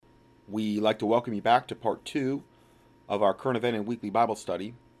We like to welcome you back to part 2 of our current event and weekly Bible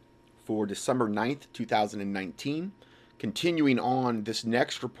study for December 9th, 2019. Continuing on, this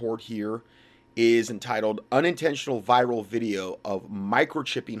next report here is entitled Unintentional Viral Video of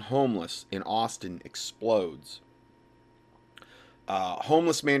Microchipping Homeless in Austin Explodes.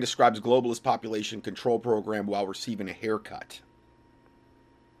 Homeless man describes globalist population control program while receiving a haircut.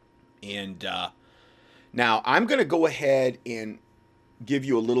 And now I'm going to go ahead and give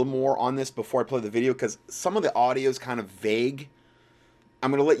you a little more on this before I play the video because some of the audio is kind of vague. I'm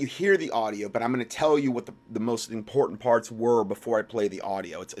going to let you hear the audio, but I'm going to tell you what the most important parts were before I play the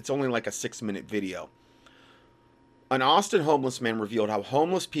audio. It's only like a 6-minute video. An Austin homeless man revealed how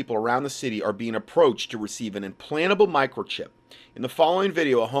homeless people around the city are being approached to receive an implantable microchip. In the following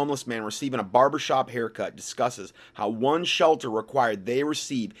video, a homeless man receiving a barbershop haircut discusses how one shelter required they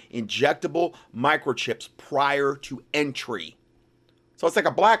receive injectable microchips prior to entry. So it's like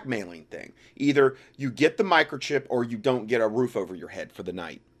a blackmailing thing. Either you get the microchip or you don't get a roof over your head for the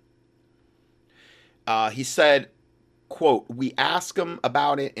night. He said, quote, "We asked them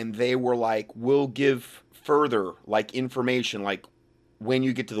about it and they were like, we'll give further like information like when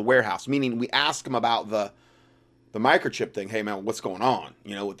you get to the warehouse." Meaning we asked them about the microchip thing. Hey man, what's going on,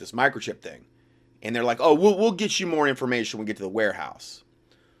 with this microchip thing? And they're like, oh, we'll get you more information when we get to the warehouse.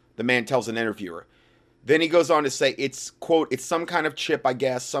 The man tells an interviewer. Then he goes on to say it's, quote, "it's some kind of chip, I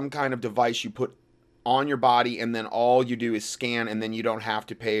guess, some kind of device you put on your body and then all you do is scan and then you don't have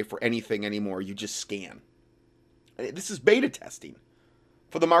to pay for anything anymore. You just scan." This is beta testing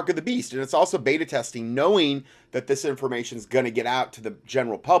for the mark of the beast. And it's also beta testing knowing that this information is going to get out to the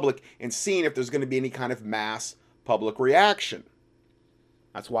general public and seeing if there's going to be any kind of mass public reaction.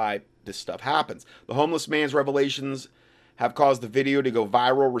 That's why this stuff happens. The homeless man's revelations have caused the video to go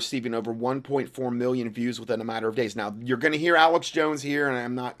viral, receiving over 1.4 million views within a matter of days. Now, you're going to hear Alex Jones here, and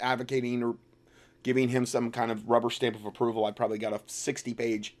I'm not advocating or giving him some kind of rubber stamp of approval. I probably got a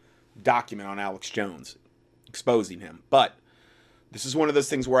 60-page document on Alex Jones exposing him. But this is one of those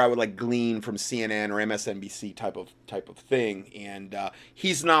things where I would glean from CNN or MSNBC type of thing, and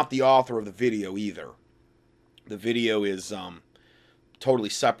he's not the author of the video either. The video is totally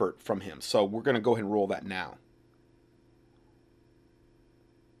separate from him. So we're going to go ahead and roll that now.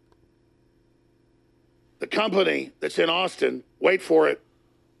 The company that's in Austin, wait for it,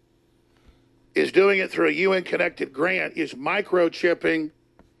 is doing it through a UN-connected grant, is microchipping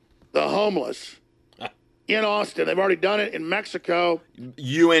the homeless in Austin. They've already done it in Mexico.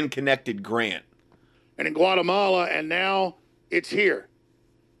 UN-connected grant. And in Guatemala, and now it's here.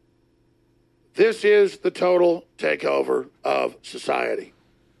 This is the total takeover of society.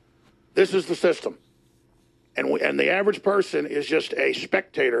 This is the system. And the average person is just a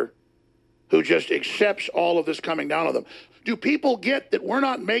spectator who just accepts all of this coming down on them. Do people get that we're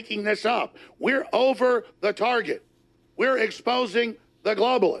not making this up? We're over the target. We're exposing the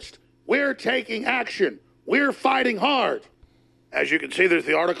globalist. We're taking action. We're fighting hard. As you can see, there's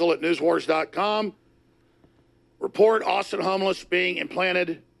the article at newswars.com. Report Austin homeless being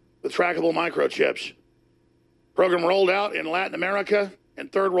implanted with trackable microchips. Program rolled out in Latin America and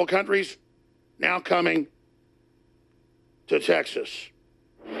third world countries, now coming to Texas.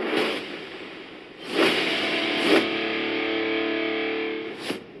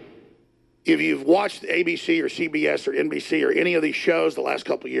 If you've watched ABC or CBS or NBC or any of these shows the last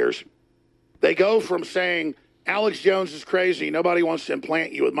couple of years, they go from saying, Alex Jones is crazy, nobody wants to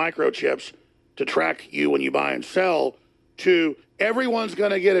implant you with microchips to track you when you buy and sell, to everyone's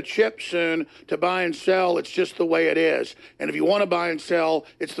going to get a chip soon to buy and sell. It's just the way it is. And if you want to buy and sell,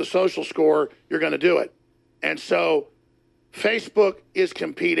 it's the social score, you're going to do it. And so Facebook is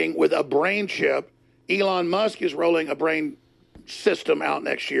competing with a brain chip. Elon Musk is rolling a brain system out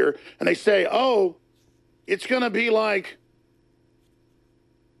next year, and they say, oh, it's going to be like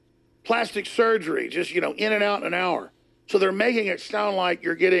plastic surgery, just, in and out in an hour. So they're making it sound like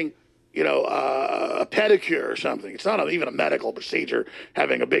you're getting, a pedicure or something. It's not even a medical procedure,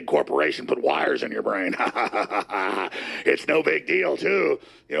 having a big corporation put wires in your brain. It's no big deal, too.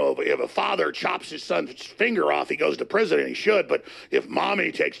 If a father chops his son's finger off, he goes to prison, and he should. But if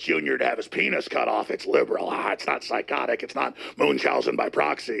mommy takes Junior to have his penis cut off, it's liberal. It's not psychotic. It's not Munchausen by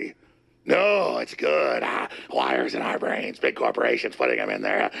proxy. No, it's good. Wires in our brains, big corporations putting them in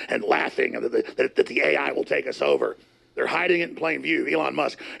there and laughing that the AI will take us over. They're hiding it in plain view, Elon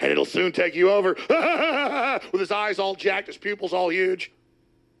Musk, and it'll soon take you over with his eyes all jacked, his pupils all huge.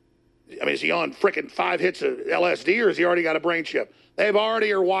 I mean, is he on frickin' 5 hits of LSD, or has he already got a brain chip? They've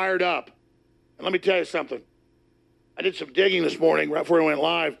already are wired up. And let me tell you something. I did some digging this morning right before we went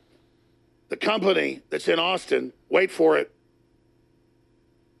live. The company that's in Austin, wait for it,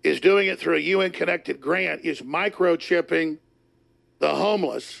 is doing it through a UN-connected grant, is microchipping the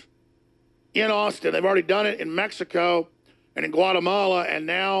homeless in Austin. They've already done it in Mexico and in Guatemala, and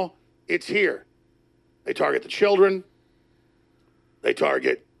now it's here. They target the children. They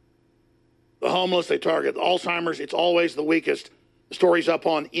target the homeless. They target Alzheimer's. It's always the weakest. The story's up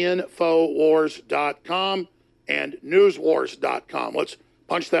on Infowars.com and Newswars.com. Let's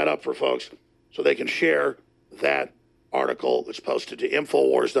punch that up for folks so they can share that article that's posted to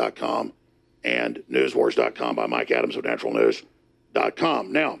Infowars.com and Newswars.com by Mike Adams of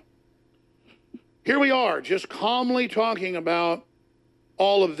NaturalNews.com. Now, here we are, just calmly talking about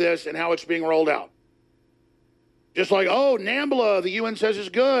all of this and how it's being rolled out. Just like, oh, NAMBLA, the UN says is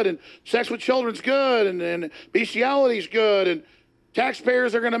good, and sex with children's good, and bestiality is good, and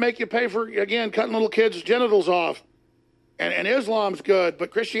taxpayers are going to make you pay for, again, cutting little kids' genitals off, and Islam's good,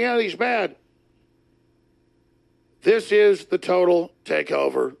 but Christianity's bad. This is the total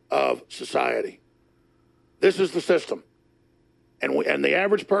takeover of society. This is the system. And the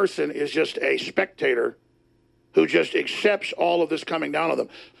average person is just a spectator who just accepts all of this coming down on them.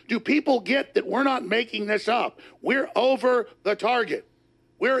 Do people get that we're not making this up? We're over the target.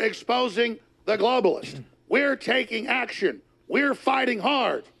 We're exposing the globalist. We're taking action. We're fighting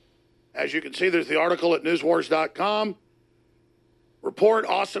hard. As you can see, there's the article at newswars.com. Report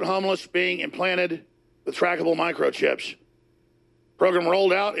Austin homeless being implanted with trackable microchips. Program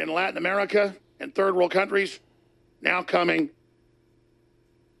rolled out in Latin America and third world countries, now coming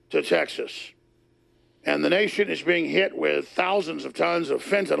to Texas. And the nation is being hit with thousands of tons of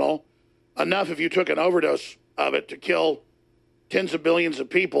fentanyl, enough if you took an overdose of it to kill tens of billions of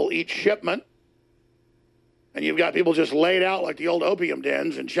people each shipment. And you've got people just laid out like the old opium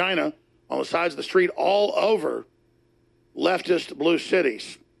dens in China on the sides of the street all over leftist blue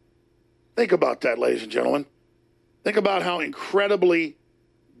cities. Think about that, ladies and gentlemen. Think about how incredibly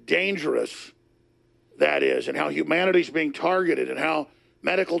dangerous that is and how humanity's being targeted and how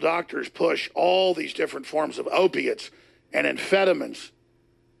medical doctors push all these different forms of opiates and amphetamines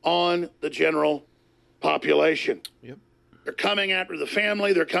on the general population. Yep. They're coming after the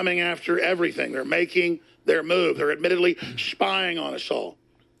family. They're coming after everything. They're making their move. They're admittedly spying on us all.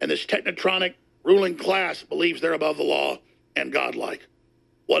 And this technotronic ruling class believes they're above the law and godlike.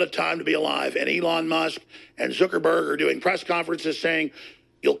 What a time to be alive. And Elon Musk and Zuckerberg are doing press conferences saying,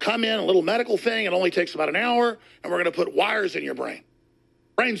 you'll come in, a little medical thing, it only takes about an hour, and we're going to put wires in your brain.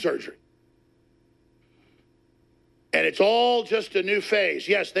 Brain surgery. And it's all just a new phase.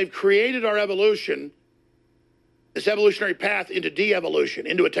 Yes, they've created our evolution, this evolutionary path into de-evolution,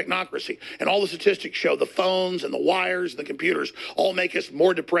 into a technocracy. And all the statistics show the phones and the wires and the computers all make us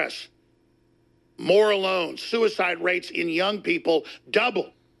more depressed, more alone. Suicide rates in young people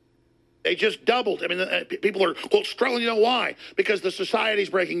double. They just doubled. I mean, people are, quote, struggling. You know why? Because the society's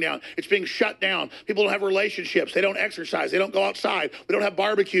breaking down. It's being shut down. People don't have relationships. They don't exercise. They don't go outside. We don't have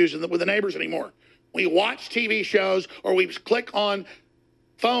barbecues with the neighbors anymore. We watch TV shows or we click on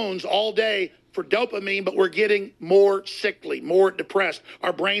phones all day for dopamine, but we're getting more sickly, more depressed.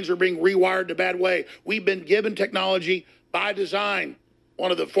 Our brains are being rewired in a bad way. We've been given technology by design. One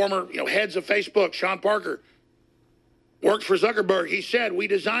of the former heads of Facebook, Sean Parker, works for Zuckerberg. He said, we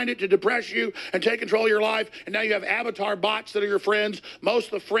designed it to depress you and take control of your life, and now you have avatar bots that are your friends. Most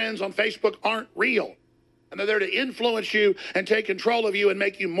of the friends on Facebook aren't real. And they're there to influence you and take control of you and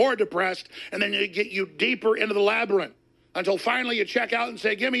make you more depressed, and then they get you deeper into the labyrinth until finally you check out and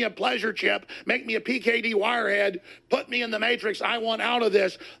say, give me a pleasure chip, make me a PKD wirehead, put me in the Matrix. I want out of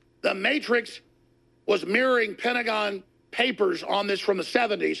this. The Matrix was mirroring Pentagon papers on this from the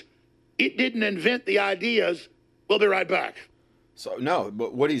 70s. It didn't invent the ideas. We'll be right back. So, no,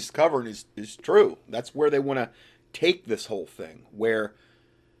 but what he's covering is true. That's where they want to take this whole thing, where,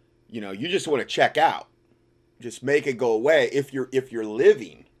 you just want to check out. Just make it go away. If you're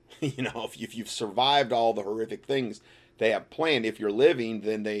living, if you've survived all the horrific things they have planned, if you're living,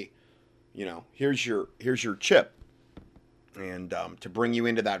 then they, here's your chip. And to bring you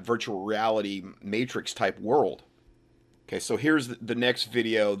into that virtual reality matrix type world. Okay, so here's the next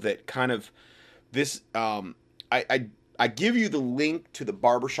video that kind of this, I give you the link to the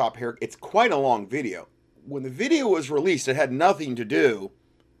barbershop hair. It's quite a long video. When the video was released, it had nothing to do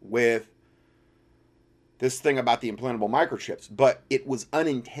with this thing about the implantable microchips, but it was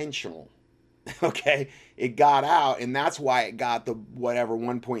unintentional. Okay, it got out, and that's why it got the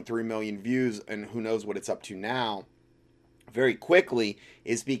 1.3 million views, and who knows what it's up to now. Very quickly,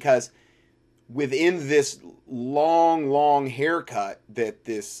 is because within this long haircut that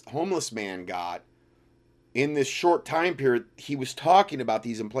this homeless man got, in this short time period, he was talking about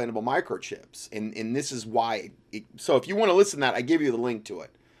these implantable microchips. And this is why. So if you want to listen to that, I give you the link to it.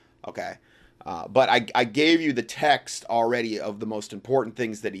 Okay. But I gave you the text already of the most important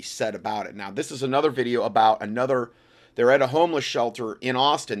things that he said about it. Now, this is another video about they're at a homeless shelter in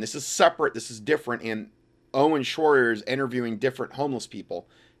Austin. This is separate, this is different, and Owen Schroyer is interviewing different homeless people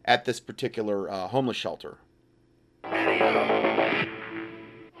at this particular homeless shelter.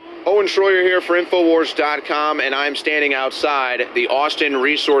 Owen Schroyer here for Infowars.com, and I'm standing outside the Austin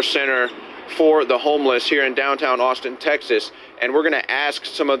Resource Center for the homeless here in downtown Austin, Texas. And we're going to ask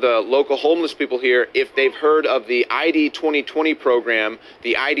some of the local homeless people here if they've heard of the ID 2020 program,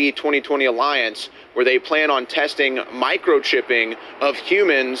 the ID 2020 Alliance, where they plan on testing microchipping of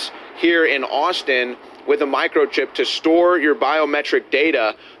humans here in Austin with a microchip to store your biometric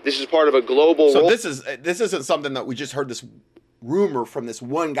data. This is part of a global... So this isn't something that we just heard this rumor from this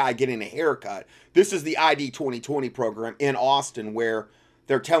one guy getting a haircut. This is the ID 2020 program in Austin where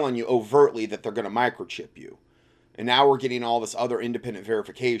they're telling you overtly that they're going to microchip you. And now we're getting all this other independent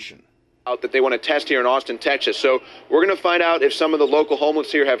verification out that they want to test here in Austin, Texas. So we're going to find out if some of the local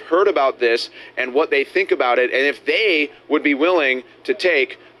homeless here have heard about this and what they think about it, and if they would be willing to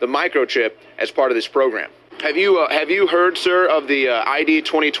take the microchip as part of this program. Have you heard, sir, of the ID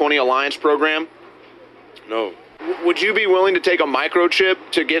 2020 Alliance program? No. Would you be willing to take a microchip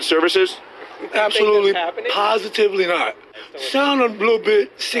to get services? Absolutely, positively not. Sound a little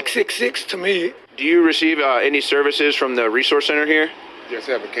bit 666 to me. Do you receive any services from the resource center here? Yes,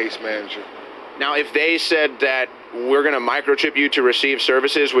 I have a case manager. Now, if they said that we're going to microchip you to receive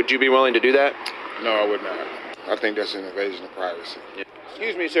services, would you be willing to do that? No, I would not. I think that's an invasion of privacy.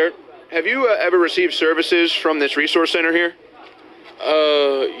 Excuse me, sir. Have you ever received services from this resource center here?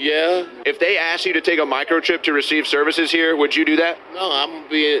 Yeah. If they asked you to take a microchip to receive services here, would you do that? No, I'm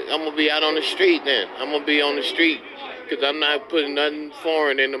gonna be out on the street then. I'm gonna be on the street because I'm not putting nothing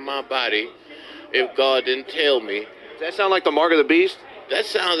foreign into my body if God didn't tell me. Does that sound like the mark of the beast? That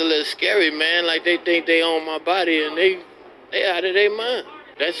sounds a little scary, man. Like they think they own my body and they out of their mind.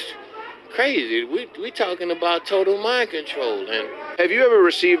 That's crazy. We talking about total mind control. And have you ever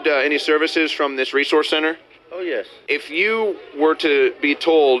received any services from this resource center? oh yes. If you were to be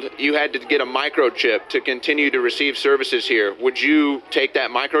told you had to get a microchip to continue to receive services here, would you take that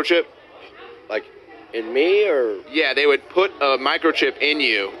microchip? Like in me or? Yeah, they would put a microchip in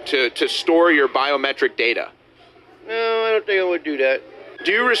you to store your biometric data. No, I don't think I would do that.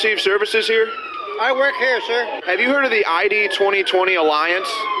 Do you receive services here? I work here, sir. Have you heard of the ID 2020 Alliance?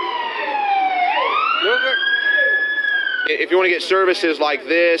 If you want to get services like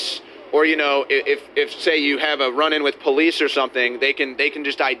this, or if say you have a run-in with police or something, they can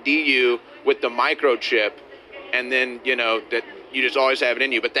just ID you with the microchip, and then that you just always have it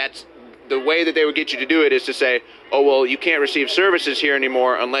in you. But that's the way that they would get you to do it, is to say, oh well, you can't receive services here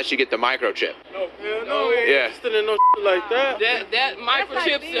anymore unless you get the microchip. No, Yeah. interested in no shit like that. That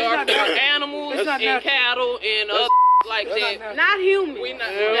microchips are for animals and cattle and like that. Not human. We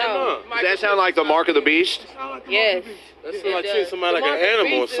not. no. Does that sound like the mark of the beast? Yes. That sounds like seeing somebody like The an mark of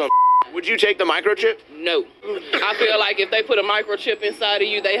animal or beast is- something. Would you take the microchip? No. I feel like if they put a microchip inside of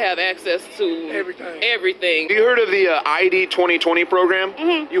you, they have access to everything. Have you heard of the ID 2020 program?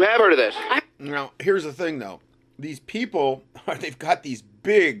 Mm-hmm. You have heard of this? Now, here's the thing, though. These people, they've got these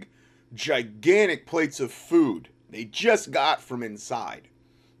big, gigantic plates of food they just got from inside.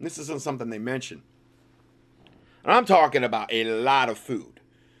 And this isn't something they mention. And I'm talking about a lot of food.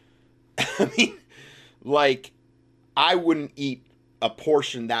 I mean, like, I wouldn't eat a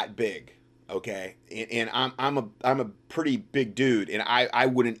portion that big, okay? And I'm a pretty big dude, and I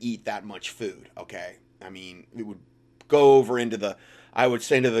wouldn't eat that much food, okay? I mean, it would go over into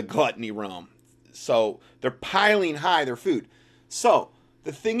the gluttony realm. So they're piling high their food. So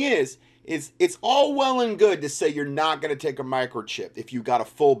the thing is it's all well and good to say you're not going to take a microchip if you got a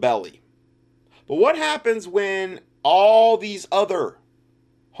full belly. But what happens when all these other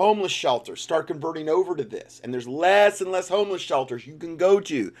homeless shelters start converting over to this, and there's less and less homeless shelters you can go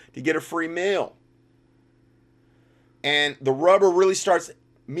to get a free meal, and the rubber really starts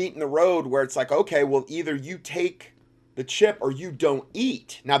meeting the road where it's like, okay, well, either you take the chip or you don't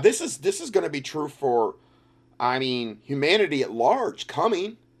eat. Now this is going to be true for, humanity at large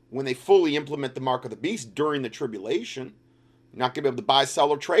coming when they fully implement the mark of the beast during the tribulation. You're not going to be able to buy, sell,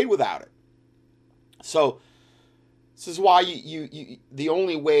 or trade without it. So this is why you the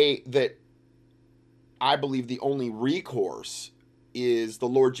only way that I believe the only recourse is the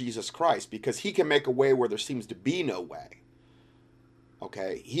Lord Jesus Christ, because he can make a way where there seems to be no way.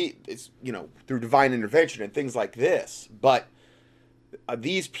 Okay, it's through divine intervention and things like this. But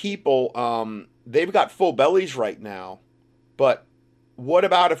these people, they've got full bellies right now. But what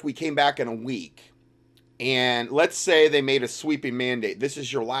about if we came back in a week And let's say they made a sweeping mandate. This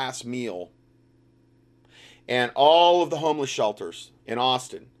is your last meal. And all of the homeless shelters in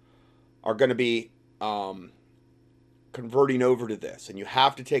Austin are going to be converting over to this. And you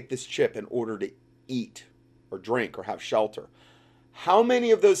have to take this chip in order to eat or drink or have shelter. How many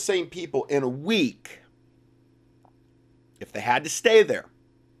of those same people in a week, if they had to stay there,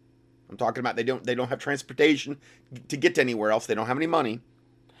 I'm talking about they don't have transportation to get to anywhere else, they don't have any money,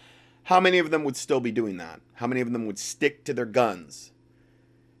 how many of them would still be doing that? How many of them would stick to their guns?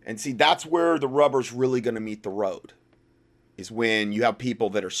 And see, that's where the rubber's really going to meet the road, is when you have people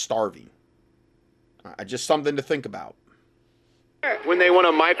that are starving. Just something to think about. When they want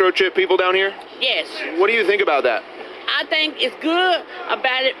to microchip people down here? Yes. What do you think about that? I think it's good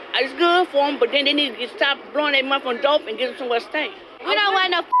about it. It's good for them, but then they need to stop blowing their money on dope and get them somewhere to stay. We don't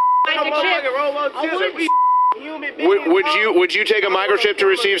want no microchip. Would you take a microchip to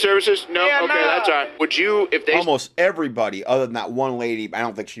receive services? No? Okay, that's all right. Would you, if they... Almost everybody, other than that one lady, I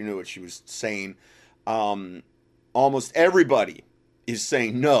don't think she knew what she was saying, almost everybody is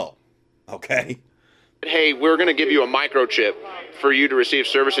saying no, okay? Hey, we're going to give you a microchip for you to receive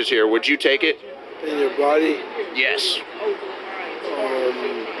services here. Would you take it? In your body? Yes.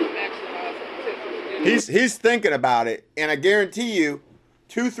 He's thinking about it, and I guarantee you,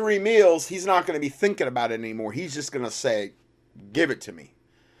 2-3 meals, he's not going to be thinking about it anymore. He's just going to say, give it to me.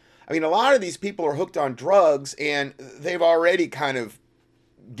 I mean, a lot of these people are hooked on drugs, and they've already kind of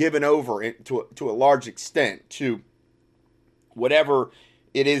given over to a large extent to whatever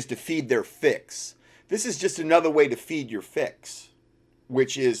it is to feed their fix. This is just another way to feed your fix,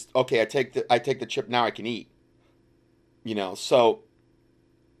 which is, okay, I take the chip, now I can eat. You know, so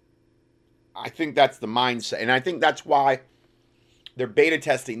I think that's the mindset. And I think that's why they're beta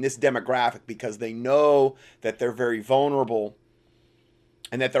testing this demographic, because they know that they're very vulnerable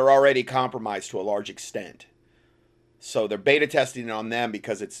and that they're already compromised to a large extent. So they're beta testing it on them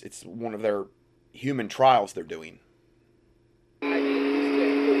because it's one of their human trials they're doing.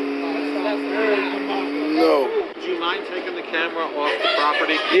 No. Would you mind taking the camera off the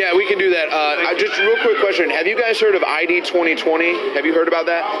property? Yeah, we can do that. Just a real quick question. Have you guys heard of ID 2020? Have you heard about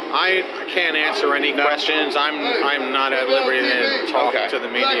that? I can't answer any questions. I'm not at liberty to talk to the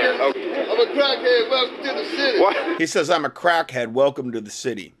media. Okay. I'm a crackhead, welcome to the city. What? He says, I'm a crackhead, welcome to the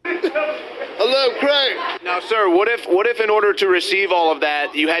city. I love crack. Now, sir, what if in order to receive all of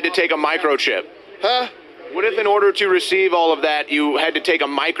that, you had to take a microchip? Huh? What if in order to receive all of that, you had to take a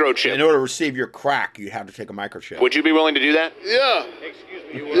microchip? In order to receive your crack, you have to take a microchip. Would you be willing to do that? Yeah. Excuse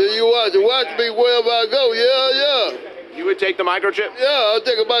me. Yeah, you watch me wherever I go. Yeah. You would take the microchip? Yeah, I'll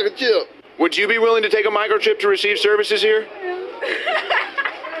take a microchip. Would you be willing to take a microchip to receive services here?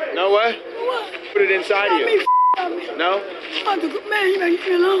 No way? What? Put it inside you. No? Man, you make me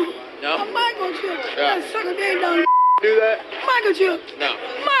feel alone. No? A microchip. Yeah. That sucker damn done. Do that? Microchip. No.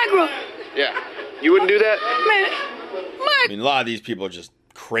 Micro. Yeah. You wouldn't do that? Man, I mean, a lot of these people are just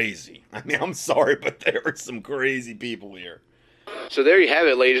crazy. I mean, I'm sorry, but there are some crazy people here. So there you have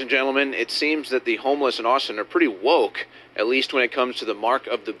it, ladies and gentlemen. It seems that the homeless in Austin are pretty woke, at least when it comes to the mark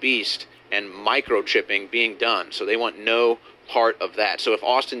of the beast and microchipping being done. So they want no part of that. So if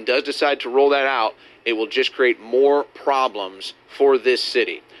Austin does decide to roll that out, it will just create more problems for this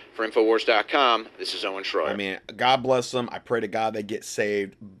city. For Infowars.com, this is Owen Schroyer. I mean, God bless them. I pray to God they get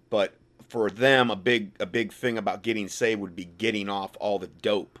saved, but for them, a big thing about getting saved would be getting off all the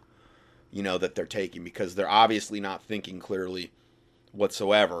dope, you know, that they're taking, because they're obviously not thinking clearly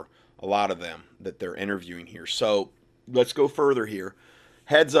whatsoever, a lot of them that they're interviewing here. So let's go further here.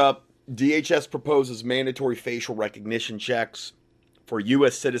 Heads up, DHS proposes mandatory facial recognition checks for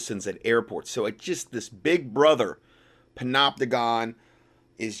U.S. citizens at airports. So it's just this big brother panopticon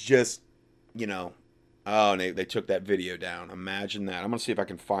is just, you know, oh, they took that video down. Imagine that. I'm going to see if I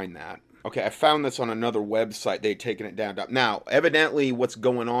can find that. Okay, I found this on another website. They'd taken it down. Now, evidently what's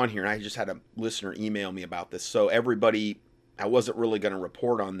going on here, and I just had a listener email me about this, so everybody, I wasn't really going to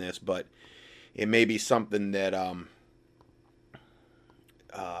report on this, but it may be something that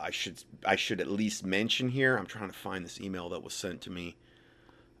I should at least mention here. I'm trying to find this email that was sent to me.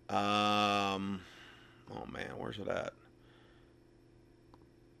 Oh man, where's it at?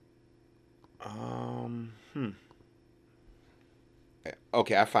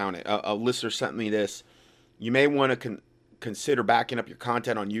 Okay, I found it. A listener sent me this. You may want to consider backing up your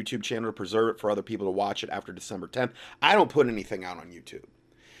content on YouTube channel to preserve it for other people to watch it after December 10th. I don't put anything out on YouTube.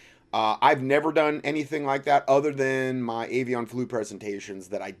 I've never done anything like that other than my avian flu presentations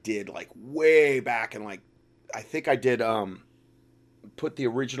that I did like way back in, like, I think I did put the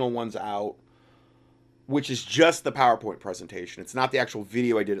original ones out, which is just the PowerPoint presentation. It's not the actual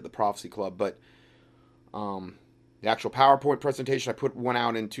video I did at the Prophecy Club, but The actual PowerPoint presentation, I put one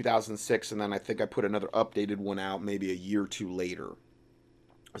out in 2006, and then I think I put another updated one out maybe a year or two later.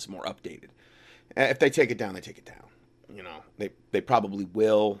 It's more updated. If they take it down, they take it down. You know, they probably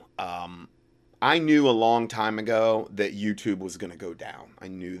will. I knew a long time ago that YouTube was going to go down. I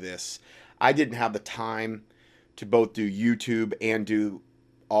knew this. I didn't have the time to both do YouTube and do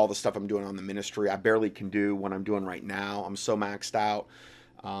all the stuff I'm doing on the ministry. I barely can do what I'm doing right now. I'm so maxed out.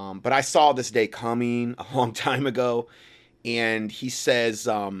 But I saw this day coming a long time ago, and he says,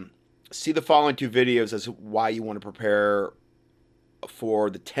 see the following 2 videos as why you want to prepare for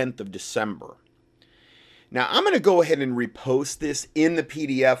the 10th of December. Now, I'm going to go ahead and repost this in the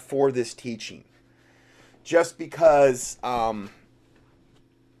PDF for this teaching, just because I'm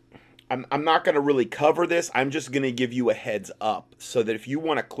not going to really cover this. I'm just going to give you a heads up so that if you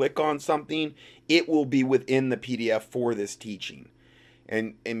want to click on something, it will be within the PDF for this teaching.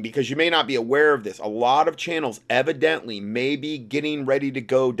 And because you may not be aware of this, a lot of channels evidently may be getting ready to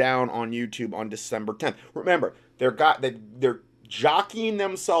go down on YouTube on December 10th. Remember, they're jockeying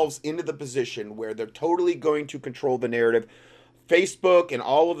themselves into the position where they're totally going to control the narrative. Facebook and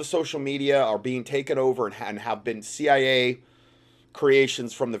all of the social media are being taken over and have been CIA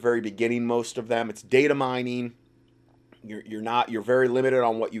creations from the very beginning, most of them. It's data mining. You're very limited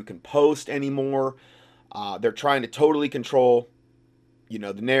on what you can post anymore. They're trying to totally control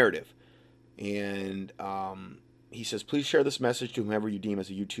the narrative. And he says, please share this message to whomever you deem as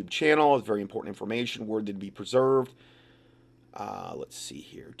a YouTube channel. It's very important information, worthy to be preserved. Let's see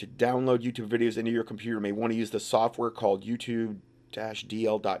here. To download YouTube videos into your computer, you may want to use the software called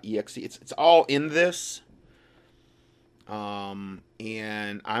youtube-dl.exe. It's all in this.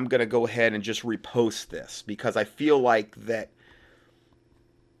 And I'm going to go ahead and just repost this because I feel like that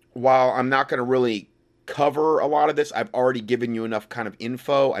while I'm not going to really cover a lot of this, I've already given you enough kind of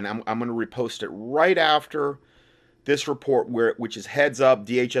info, and I'm going to repost it right after this report, which is heads up,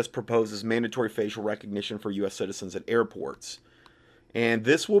 DHS proposes mandatory facial recognition for U.S. citizens at airports. And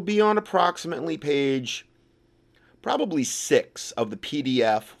this will be on approximately page probably 6 of the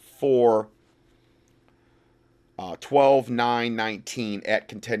PDF for 12/9/19 at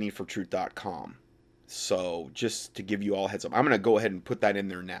contendingfortruth.com. So just to give you all a heads up, I'm going to go ahead and put that in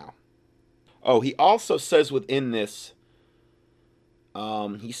there now. Oh, he also says within this,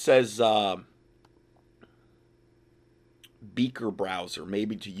 he says Beaker browser,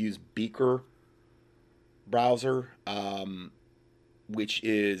 maybe to use Beaker browser, which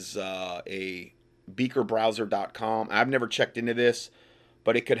is a beakerbrowser.com. I've never checked into this,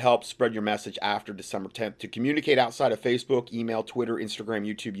 but it could help spread your message after December 10th. To communicate outside of Facebook, email, Twitter, Instagram,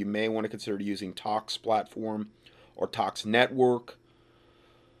 YouTube, you may want to consider using Talks platform or Talks network,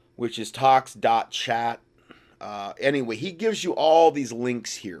 which is talks.chat. Anyway, he gives you all these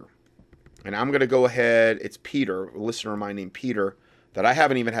links here. And I'm going to go ahead. It's Peter, a listener of mine named Peter, that I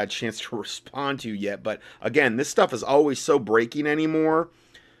haven't even had a chance to respond to yet. But again, this stuff is always so breaking anymore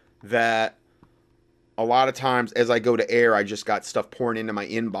that a lot of times as I go to air, I just got stuff pouring into my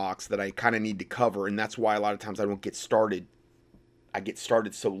inbox that I kind of need to cover. And that's why a lot of times I don't get started. I get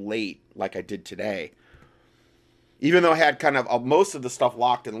started so late like I did today. Even though I had kind of most of the stuff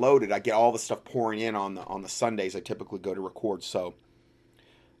locked and loaded, I get all the stuff pouring in on the Sundays I typically go to record. So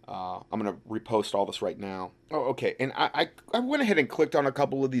I'm going to repost all this right now. Oh, okay. And I went ahead and clicked on a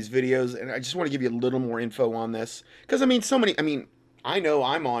couple of these videos, and I just want to give you a little more info on this. Because, I know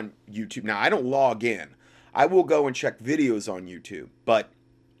I'm on YouTube. Now, I don't log in. I will go and check videos on YouTube. But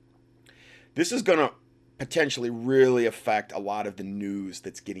this is going to potentially really affect a lot of the news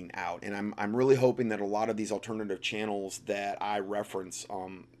that's getting out. And I'm really hoping that a lot of these alternative channels that I reference,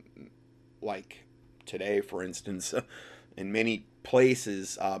 like today, for instance, in many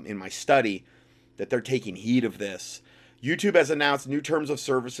places in my study, that they're taking heed of this. YouTube has announced new terms of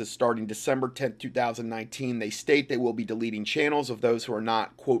services starting December 10th, 2019. They state they will be deleting channels of those who are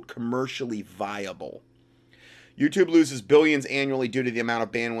not, quote, commercially viable. YouTube loses billions annually due to the amount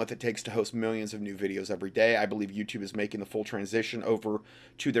of bandwidth it takes to host millions of new videos every day. I believe YouTube is making the full transition over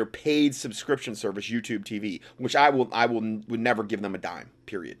to their paid subscription service, YouTube TV, which I would never give them a dime,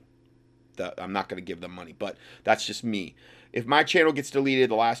 period. I'm not going to give them money, but that's just me. If my channel gets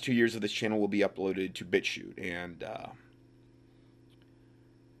deleted, the last 2 years of this channel will be uploaded to BitChute. And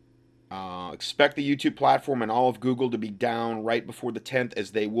expect the YouTube platform and all of Google to be down right before the 10th,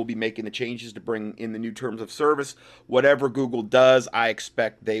 as they will be making the changes to bring in the new terms of service. Whatever Google does, I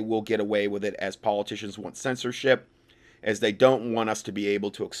expect they will get away with it, as politicians want censorship, as they don't want us to be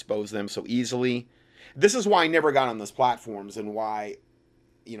able to expose them so easily. This is why I never got on those platforms, and why,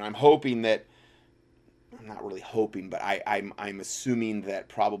 I'm hoping that I'm not really hoping, but I'm assuming that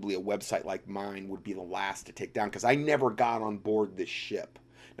probably a website like mine would be the last to take down, because I never got on board this ship.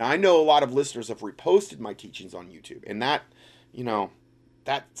 Now, I know a lot of listeners have reposted my teachings on YouTube, and that,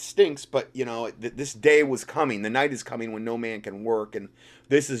 that stinks, but, this day was coming. The night is coming when no man can work, and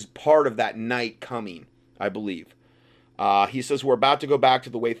this is part of that night coming, I believe. He says, we're about to go back to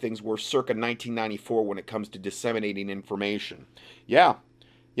the way things were circa 1994 when it comes to disseminating information. Yeah,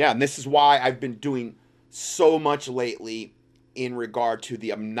 and this is why I've been doing so much lately in regard to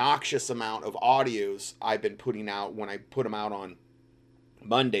the obnoxious amount of audios I've been putting out when I put them out on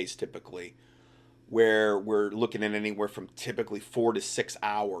Mondays typically, where we're looking at anywhere from typically 4 to 6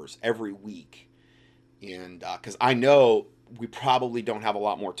 hours every week. And because I know we probably don't have a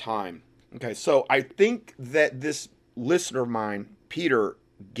lot more time. Okay, so I think that this listener of mine, Peter,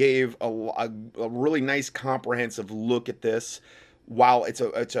 gave a really nice comprehensive look at this. While it's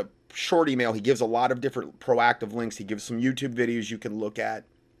a short email, he gives a lot of different proactive links. He gives some YouTube videos you can look at,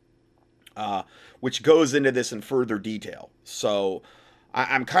 which goes into this in further detail. So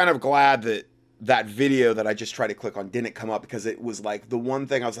I'm kind of glad that video that I just tried to click on didn't come up, because it was like the one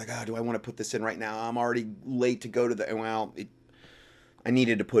thing I was like, do I want to put this in right now? I'm already late to go to I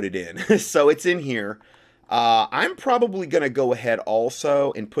needed to put it in. So it's in here. I'm probably going to go ahead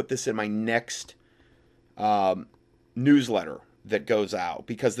also and put this in my next newsletter that goes out,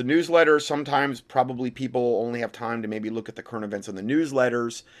 because the newsletter, sometimes probably people only have time to maybe look at the current events on the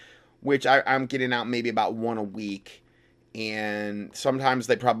newsletters, which I'm getting out maybe about one a week. And sometimes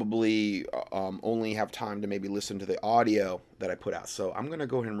they probably only have time to maybe listen to the audio that I put out. So I'm going to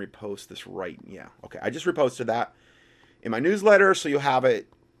go ahead and repost this right. Yeah. Okay. I just reposted that in my newsletter, so you'll have it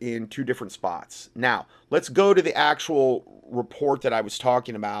in 2 different spots. Now, let's go to the actual report that I was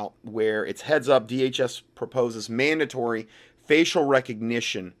talking about, where it's heads up, DHS proposes mandatory facial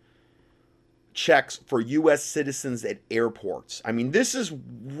recognition checks for U.S. citizens at airports. I mean, this is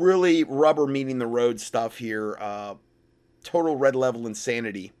really rubber meeting the road stuff here. Total red level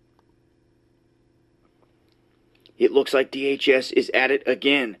insanity. It looks like DHS is at it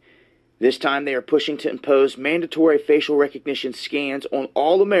again. This time they are pushing to impose mandatory facial recognition scans on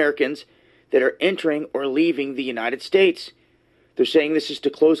all Americans that are entering or leaving the United States. They're saying this is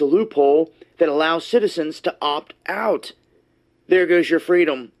to close a loophole that allows citizens to opt out. There goes your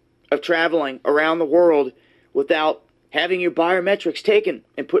freedom of traveling around the world without having your biometrics taken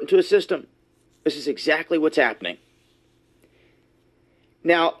and put into a system. This is exactly what's happening.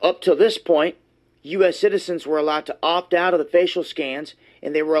 Now, up to this point, U.S. citizens were allowed to opt out of the facial scans,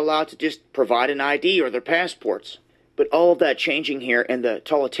 and they were allowed to just provide an ID or their passports. But all of that changing here in the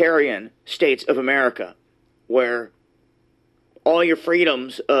totalitarian states of America, where all your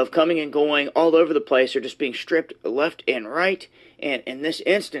freedoms of coming and going all over the place are just being stripped left and right. And in this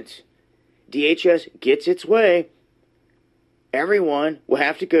instance, DHS gets its way. Everyone will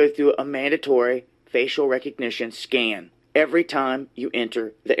have to go through a mandatory facial recognition scan every time you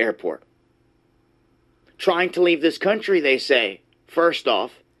enter the airport. Trying to leave this country, they say, first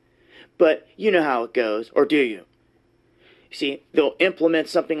off. But you know how it goes, or do you? See, they'll implement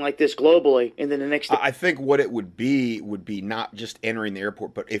something like this globally, and then the next... I think what it would be not just entering the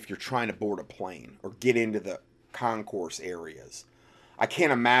airport, but if you're trying to board a plane or get into the concourse areas. I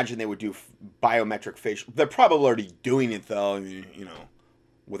can't imagine they would do biometric facial... They're probably already doing it, though,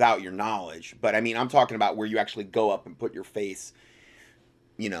 without your knowledge. But, I mean, I'm talking about where you actually go up and put your face,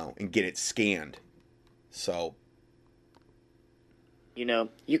 and get it scanned. So...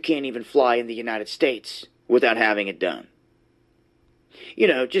 you can't even fly in the United States without having it done.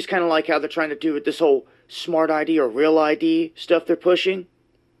 Just kind of like how they're trying to do with this whole smart ID or real ID stuff they're pushing.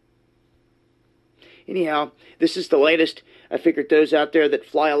 Anyhow, this is the latest. I figured those out there that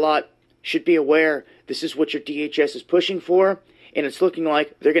fly a lot should be aware this is what your DHS is pushing for, and it's looking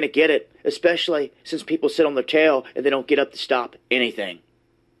like they're going to get it, especially since people sit on their tail and they don't get up to stop anything.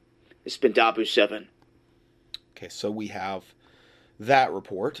 This has been Dabu 7. Okay, so we have that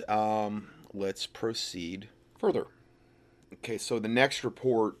report. Let's proceed further. Okay, so the next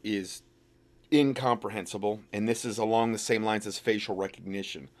report is incomprehensible, and this is along the same lines as facial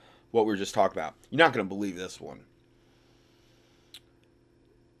recognition, what we were just talking about. You're not going to believe this one.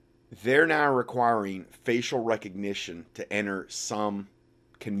 They're now requiring facial recognition to enter some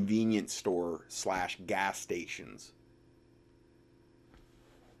convenience store / gas stations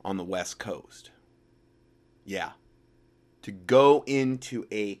on the West Coast. Yeah. To go into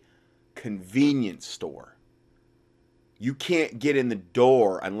a convenience store, you can't get in the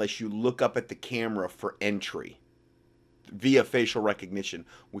door unless you look up at the camera for entry via facial recognition,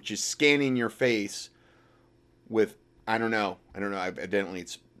 which is scanning your face with, I don't know, evidently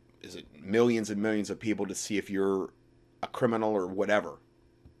it's is it millions and millions of people to see if you're a criminal or whatever.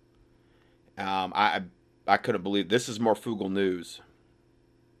 I couldn't believe this is more Fugle News.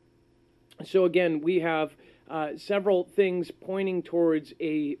 So again, we have several things pointing towards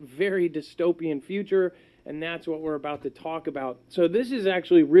a very dystopian future, and that's what we're about to talk about. So this is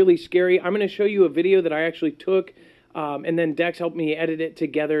actually really scary. I'm going to show you a video that I actually took, and then Dex helped me edit it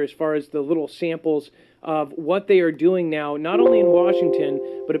together as far as the little samples of what they are doing now, not only in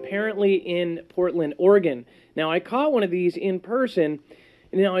Washington, but apparently in Portland, Oregon. Now, I caught one of these in person.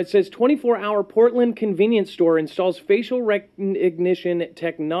 Now, it says 24-hour Portland convenience store installs facial recognition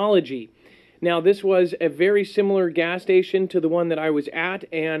technology. Now, this was a very similar gas station to the one that I was at,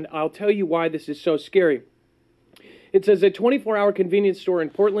 and I'll tell you why this is so scary. It says a 24-hour convenience store in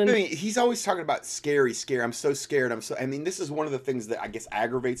Portland. I mean, he's always talking about scary. I'm so scared. I mean, this is one of the things that I guess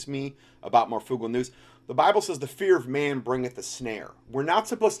aggravates me about Marfugal News. The Bible says the fear of man bringeth a snare. We're not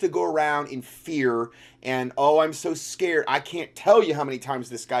supposed to go around in fear and, oh, I'm so scared. I can't tell you how many times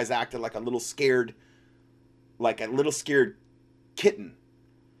this guy's acted like a little scared kitten.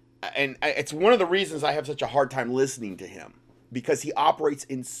 And it's one of the reasons I have such a hard time listening to him, because he operates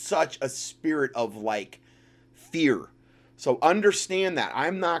in such a spirit of like fear. So understand that.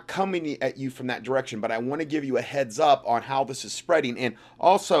 I'm not coming at you from that direction, but I want to give you a heads up on how this is spreading. And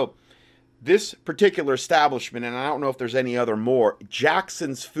also, this particular establishment, and I don't know if there's any other more,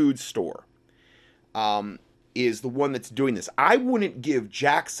 Jackson's Food Store is the one that's doing this. I wouldn't give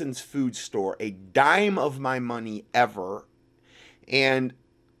Jackson's Food Store a dime of my money ever. And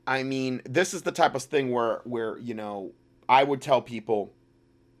I mean, this is the type of thing where you know, I would tell people,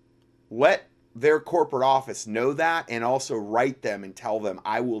 let their corporate office know that, and also write them and tell them,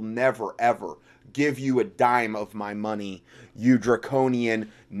 I will never, ever give you a dime of my money, you draconian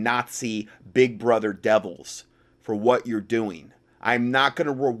Nazi Big Brother devils, for what you're doing. I'm not going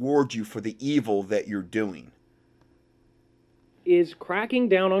to reward you for the evil that you're doing. Is cracking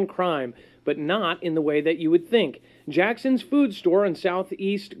down on crime, but not in the way that you would think. Jackson's Food Store on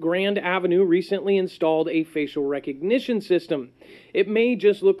Southeast Grand Avenue recently installed a facial recognition system. It may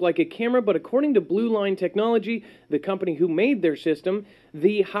just look like a camera, but according to Blue Line Technology, the company who made their system,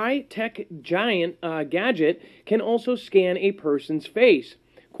 the high-tech giant gadget can also scan a person's face.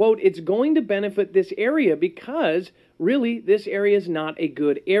 Quote, it's going to benefit this area because, really, this area is not a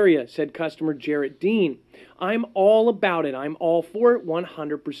good area, said customer Jarrett Dean. I'm all about it. I'm all for it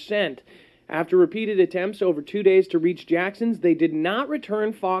 100%. After repeated attempts over 2 days to reach Jackson's, they did not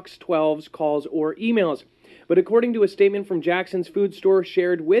return Fox 12's calls or emails. But according to a statement from Jackson's Food Store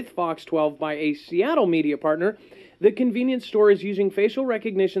shared with Fox 12 by a Seattle media partner, the convenience store is using facial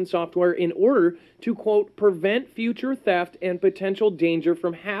recognition software in order to, quote, prevent future theft and potential danger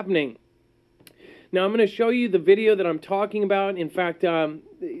from happening. Now, I'm going to show you the video that I'm talking about. In fact,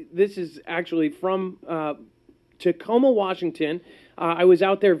 this is actually from Tacoma, Washington. I was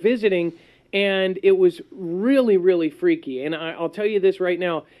out there visiting, and it was really, really freaky. And I'll tell you this right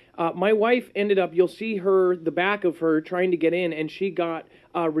now. My wife ended up, you'll see her, the back of her, trying to get in, and she got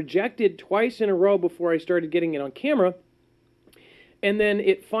rejected twice in a row before I started getting it on camera. And then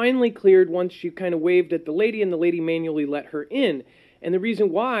it finally cleared once she kind of waved at the lady, and the lady manually let her in. And the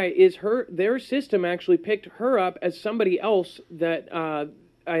reason why is their system actually picked her up as somebody else that,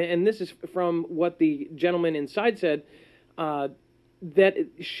 and this is from what the gentleman inside said, that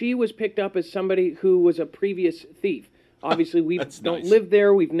she was picked up as somebody who was a previous thief. Obviously, we don't live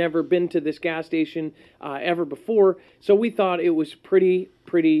there. We've never been to this gas station ever before. So we thought it was pretty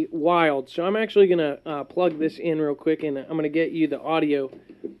wild. So I'm actually going to plug this in real quick, and I'm going to get you the audio.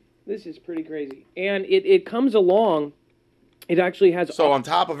 This is pretty crazy. And it comes along. It actually has... So on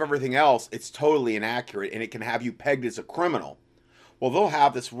top of everything else, it's totally inaccurate, and it can have you pegged as a criminal. Well, they'll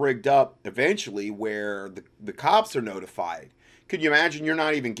have this rigged up eventually where the cops are notified. Could you imagine you're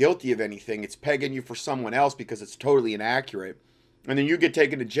not even guilty of anything? It's pegging you for someone else because it's totally inaccurate. And then you get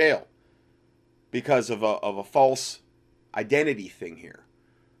taken to jail because of a false identity thing here.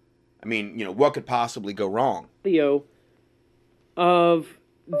 I mean, you know, what could possibly go wrong? Video of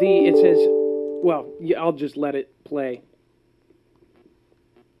it says, well, I'll just let it play.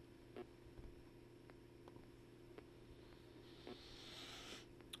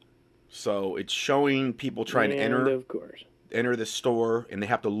 So it's showing people trying to enter the store, and they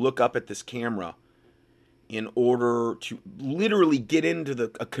have to look up at this camera in order to literally get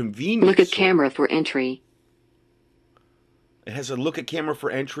into a convenience Look at store. camera for entry. It has a look at camera for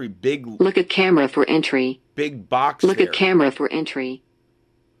entry, Look at camera for entry. Big box Look there. at camera for entry.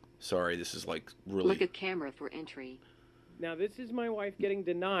 Sorry, this is like really... Look at camera for entry. Now, this is my wife getting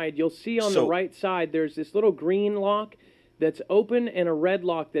denied. You'll see on the right side, there's this little green lock. that's open and a red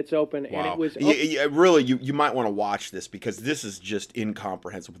lock that's open, and Wow. it was Really, you might want to watch this because this is just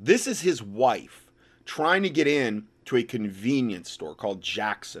incomprehensible. This is his wife trying to get in to a convenience store called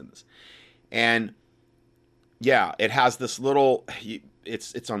Jackson's, and yeah, it has this little.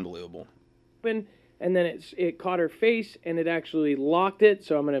 It's unbelievable. open, and then it caught her face, and it actually locked it.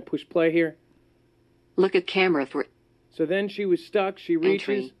 So I'm going to push play here. Look at camera for So then she was stuck. She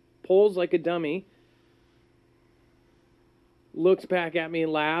reaches, pulls like a dummy, looks back at me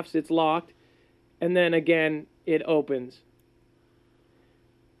and laughs. It's locked. And then again, it opens.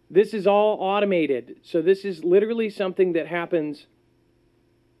 This is all automated. So this is literally something that happens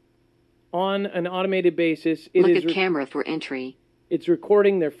on an automated basis. Look at camera for entry. It's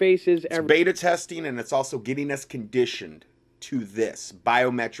recording their faces. It's beta testing, and it's also getting us conditioned to this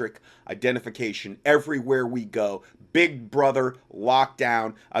biometric identification everywhere we go. Big Brother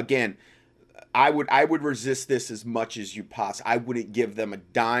lockdown. Again, I would resist this as much as you possibly. I wouldn't give them a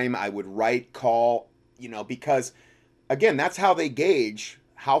dime. I would call, because again, that's how they gauge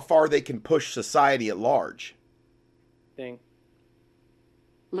how far they can push society at large. Thing.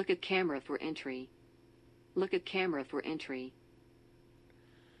 Look at camera for entry. Look at camera for entry.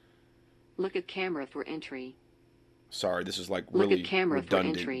 Look at camera for entry. Sorry, this is like Look really at camera for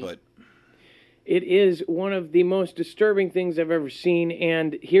redundant, entry. but it is one of the most disturbing things I've ever seen,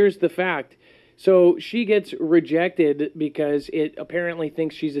 and here's the fact. So she gets rejected because it apparently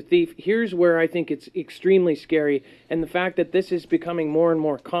thinks she's a thief. Here's where I think it's extremely scary, and the fact that this is becoming more and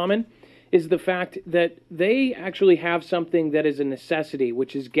more common is the fact that they actually have something that is a necessity,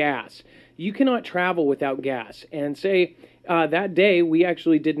 which is gas. You cannot travel without gas. And say that day we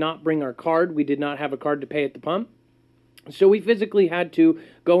actually did not bring our card. We did not have a card to pay at the pump. So we physically had to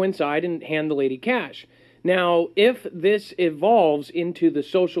go inside and hand the lady cash. Now, if this evolves into the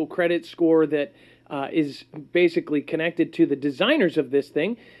social credit score that is basically connected to the designers of this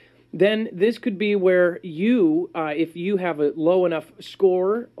thing, then this could be where you, if you have a low enough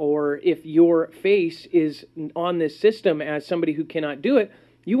score, or if your face is on this system as somebody who cannot do it,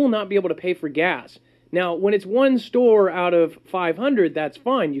 you will not be able to pay for gas. Now, when it's one store out of 500, that's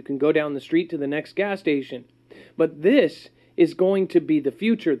fine. You can go down the street to the next gas station. But this is going to be the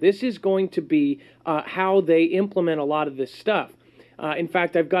future. This is going to be how they implement a lot of this stuff. In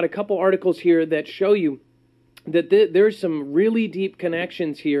fact, I've got a couple articles here that show you that there's some really deep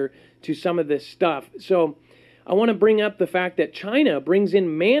connections here to some of this stuff. So I want to bring up the fact that China brings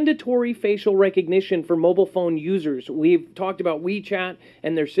in mandatory facial recognition for mobile phone users. We've talked about WeChat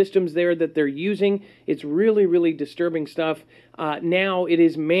and their systems there that they're using. It's really, really disturbing stuff. Now it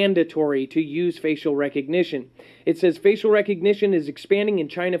is mandatory to use facial recognition. It says facial recognition is expanding in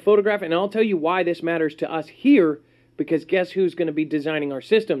China Photograph, and I'll tell you why this matters to us here, because guess who's going to be designing our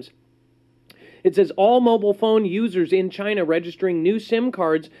systems? It says all mobile phone users in China registering new SIM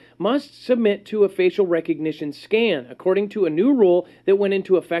cards must submit to a facial recognition scan, according to a new rule that went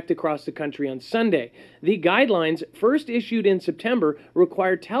into effect across the country on Sunday. The guidelines, first issued in September,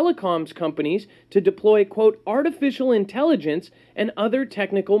 require telecoms companies to deploy, quote, artificial intelligence and other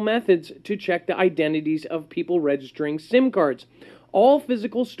technical methods to check the identities of people registering SIM cards. All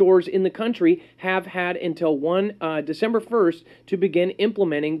physical stores in the country have had until December 1st to begin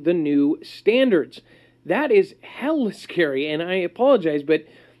implementing the new standards. That is hella scary, and I apologize, but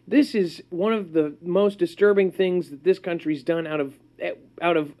this is one of the most disturbing things that this country's done out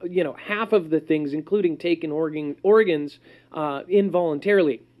of half of the things, including taking organs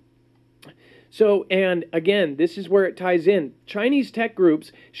involuntarily. So, and again, this is where it ties in. Chinese tech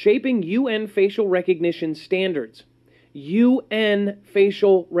groups shaping UN facial recognition standards. UN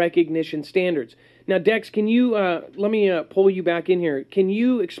facial recognition standards. Now, Dex, can you, let me pull you back in here. Can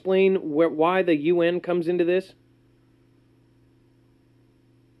you explain why the UN comes into this?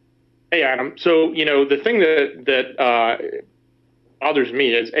 Hey, Adam. So, the thing that bothers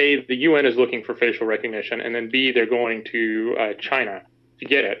me is, A, the UN is looking for facial recognition, and then B, they're going to China to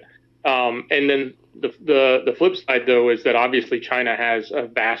get it. And then the flip side, though, is that obviously China has a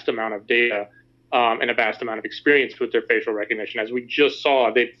vast amount of data and a vast amount of experience with their facial recognition. As we just saw,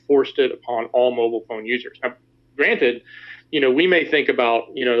 they forced it upon all mobile phone users. Now, granted, we may think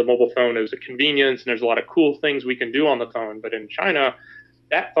about, the mobile phone as a convenience, and there's a lot of cool things we can do on the phone. But in China,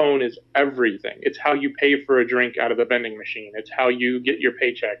 that phone is everything. It's how you pay for a drink out of the vending machine. It's how you get your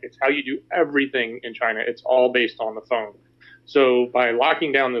paycheck. It's how you do everything in China. It's all based on the phone. So by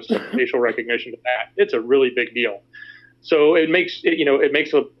locking down this facial recognition to that, it's a really big deal. So it makes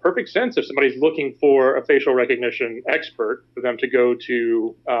a perfect sense if somebody's looking for a facial recognition expert for them to go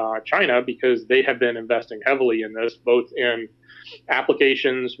to China, because they have been investing heavily in this, both in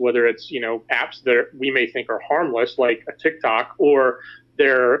applications, whether it's, apps that we may think are harmless, like a TikTok, or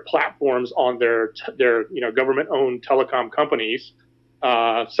their platforms on their government-owned telecom companies'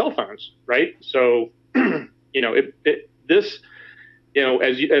 cell phones, right? So, as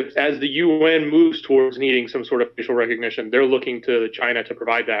the UN moves towards needing some sort of facial recognition, they're looking to China to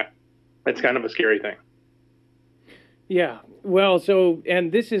provide that. That's kind of a scary thing. Yeah. Well,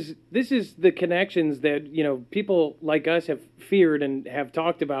 and this is the connections that, people like us have feared and have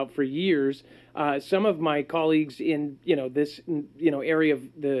talked about for years. Some of my colleagues in, this, area of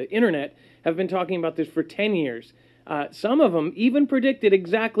the internet have been talking about this for 10 years. Some of them even predicted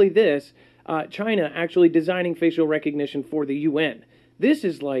exactly this, China actually designing facial recognition for the UN. This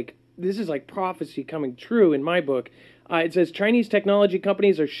is like prophecy coming true in my book. It says Chinese technology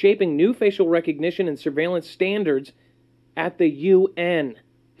companies are shaping new facial recognition and surveillance standards at the UN.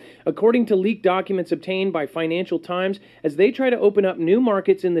 According to leaked documents obtained by Financial Times, as they try to open up new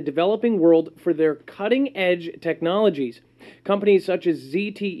markets in the developing world for their cutting-edge technologies. Companies such as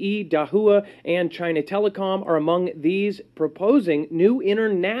ZTE, Dahua, and China Telecom are among these proposing new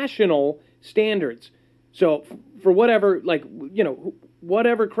international standards. So for whatever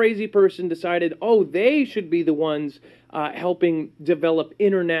crazy person decided, they should be the ones helping develop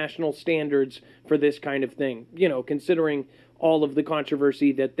international standards for this kind of thing, considering all of the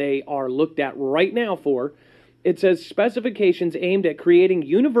controversy that they are looked at right now for. It says specifications aimed at creating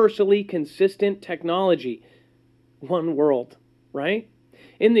universally consistent technology. One world, right?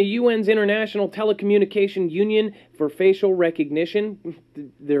 In the UN's International Telecommunication Union for Facial Recognition,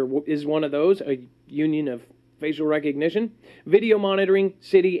 there is one of those, a union of facial recognition, video monitoring,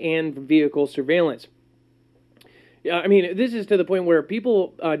 city and vehicle surveillance. I mean, this is to the point where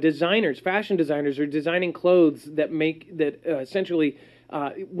people, fashion designers, are designing clothes that essentially,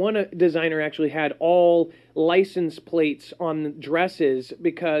 one designer actually had all license plates on dresses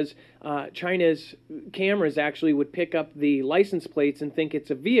because China's cameras actually would pick up the license plates and think it's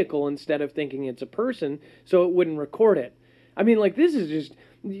a vehicle instead of thinking it's a person, so it wouldn't record it. I mean, this is just,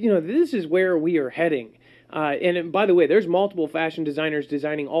 this is where we are heading. And by the way, there's multiple fashion designers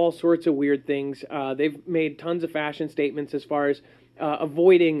designing all sorts of weird things. They've made tons of fashion statements as far as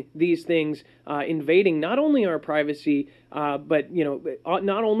avoiding these things, invading not only our privacy, but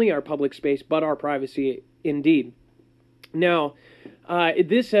not only our public space, but our privacy indeed. Now,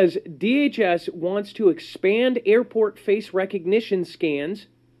 this says DHS wants to expand airport face recognition scans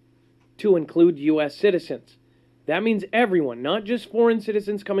to include U.S. citizens. That means everyone, not just foreign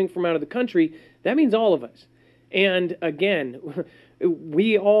citizens coming from out of the country. That means all of us. And again,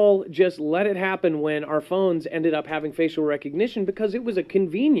 we all just let it happen when our phones ended up having facial recognition because it was a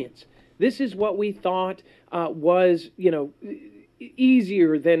convenience. This is what we thought was,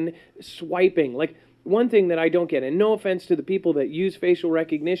 easier than swiping. Like, one thing that I don't get, and no offense to the people that use facial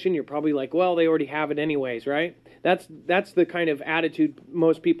recognition, you're probably like, well, they already have it anyways, right? That's the kind of attitude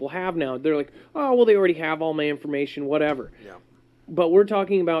most people have now. They're like, oh, well, they already have all my information, whatever. Yeah. But we're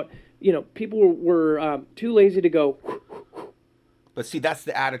talking about, people were too lazy to go. But see, that's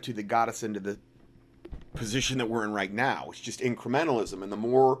the attitude that got us into the position that we're in right now. It's just incrementalism. And the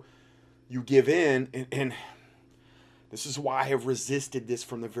more you give in, and this is why I have resisted this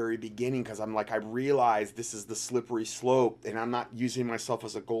from the very beginning, because I'm like, I realize this is the slippery slope, and I'm not using myself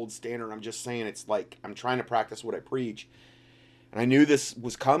as a gold standard. I'm just saying it's like I'm trying to practice what I preach. And I knew this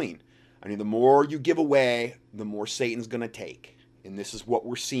was coming. I knew the more you give away, the more Satan's going to take. And this is what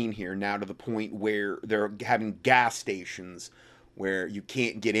we're seeing here now, to the point where they're having gas stations where you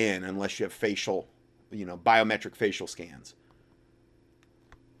can't get in unless you have facial, biometric facial scans.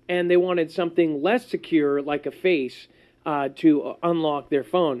 And they wanted something less secure, like a face, to unlock their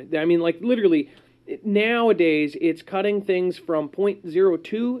phone. I mean, like, literally, nowadays, it's cutting things from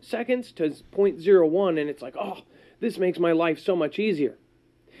 0.02 seconds to 0.01, and it's like, oh, this makes my life so much easier.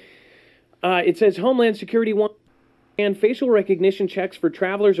 It says Homeland Security wants and facial recognition checks for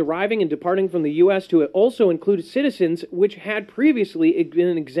travelers arriving and departing from the U.S. to also include citizens, which had previously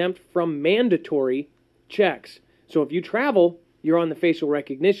been exempt from mandatory checks. So if you travel, you're on the facial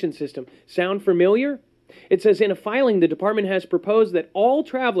recognition system. Sound familiar? It says in a filing, the department has proposed that all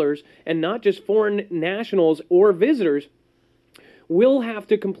travelers, and not just foreign nationals or visitors, will have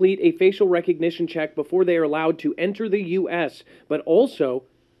to complete a facial recognition check before they are allowed to enter the U.S., but also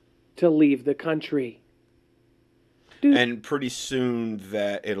to leave the country. Dude. And pretty soon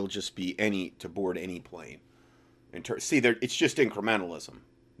that it'll just be to board any plane. It's just incrementalism.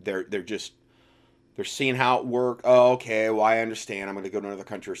 They're seeing how it works. Oh, okay, well, I understand. I'm going to go to another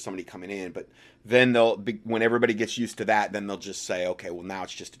country or somebody coming in. But then when everybody gets used to that, then they'll just say, okay, well, now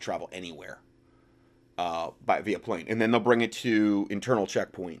it's just to travel anywhere. via plane, and then they'll bring it to internal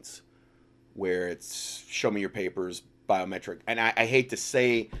checkpoints where it's show me your papers, biometric. And I hate to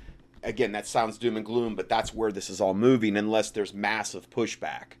say, again, that sounds doom and gloom, but that's where this is all moving unless there's massive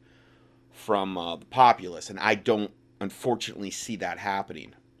pushback from the populace, and I don't unfortunately see that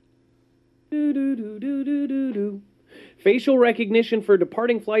happening. Facial recognition for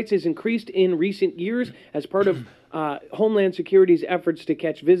departing flights has increased in recent years as part of Homeland Security's efforts to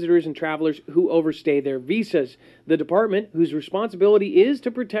catch visitors and travelers who overstay their visas. The department, whose responsibility is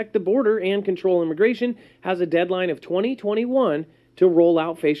to protect the border and control immigration, has a deadline of 2021 to roll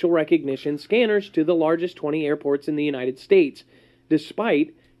out facial recognition scanners to the largest 20 airports in the United States,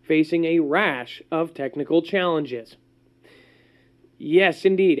 despite facing a rash of technical challenges. Yes,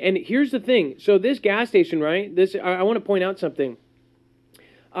 indeed. And here's the thing. So this gas station, right? I want to point out something.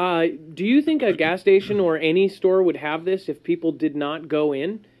 Do you think a gas station or any store would have this if people did not go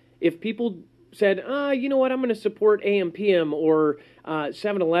in? If people said, you know what, I'm going to support AM/PM or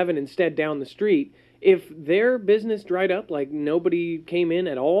 7-Eleven instead down the street, if their business dried up, like nobody came in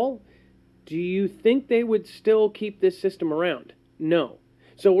at all, do you think they would still keep this system around? No.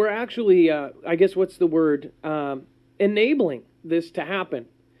 So we're actually, I guess what's the word, enabling this to happen.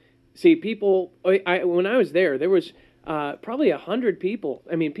 See, people, when I was there was probably 100 people.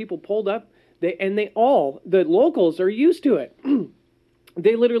 I mean, people pulled up, the locals are used to it.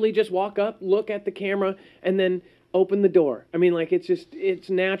 They literally just walk up, look at the camera, and then open the door. I mean, like, it's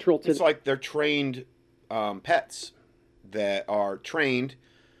natural to... It's like they're trained pets that are trained.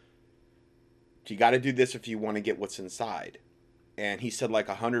 You got to do this if you want to get what's inside. And he said like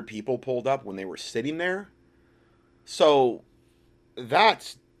 100 people pulled up when they were sitting there. So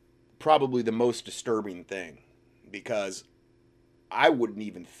that's probably the most disturbing thing, because I wouldn't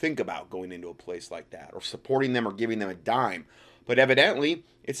even think about going into a place like that or supporting them or giving them a dime. But evidently,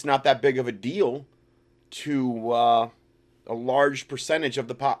 it's not that big of a deal to a large percentage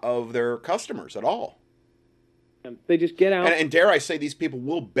of their customers at all. They just get out. And dare I say, these people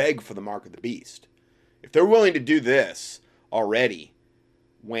will beg for the mark of the beast. If they're willing to do this already,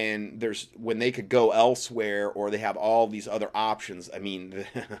 when they could go elsewhere or they have all these other options, I mean,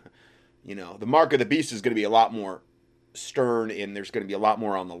 the mark of the beast is going to be a lot more stern, and there's going to be a lot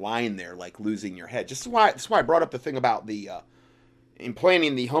more on the line there, like losing your head. That's why I brought up the thing about the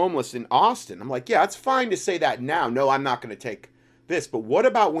implanting the homeless in Austin. I'm like, yeah, it's fine to say that now. No, I'm not going to take this. But what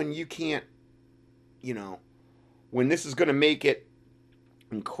about when you can't, when this is going to make it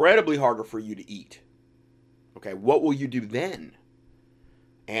incredibly harder for you to eat? Okay, what will you do then?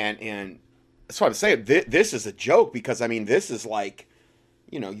 And that's what I'm saying. This is a joke, because, I mean, this is like,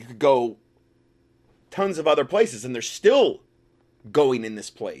 you could go tons of other places and they're still going in this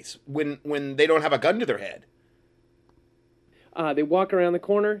place when they don't have a gun to their head. They walk around the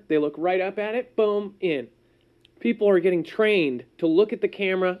corner, they look right up at it, boom, in. People are getting trained to look at the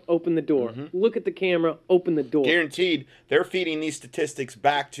camera, open the door. Mm-hmm. Look at the camera, open the door. Guaranteed, they're feeding these statistics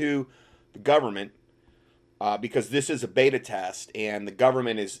back to the government. Because this is a beta test, and the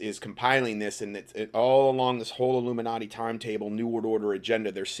government is compiling this, and it's all along this whole Illuminati timetable, New World Order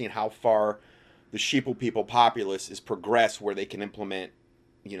agenda. They're seeing how far the sheeple people populace is progressed, where they can implement,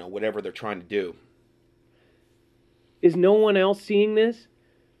 whatever they're trying to do. Is no one else seeing this?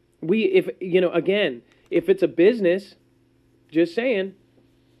 If it's a business, just saying,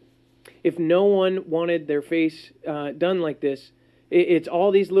 if no one wanted their face done like this, it's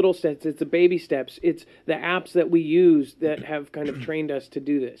all these little steps. It's the baby steps. It's the apps that we use that have kind of trained us to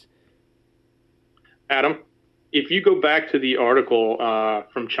do this. Adam, if you go back to the article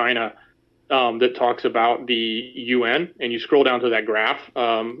from China that talks about the UN, and you scroll down to that graph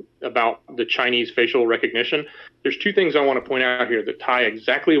about the Chinese facial recognition, there's two things I want to point out here that tie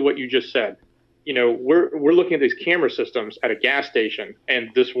exactly what you just said. We're looking at these camera systems at a gas station, and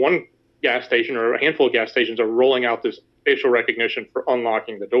this one gas station or a handful of gas stations are rolling out this facial recognition for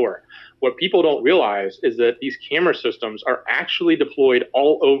unlocking the door. What people don't realize is that these camera systems are actually deployed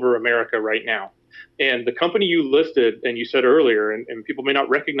all over America right now. And the company you listed, and you said earlier, and people may not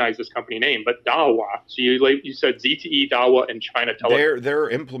recognize this company name, but Dahua. So you said ZTE, Dahua, and China Telecom. They're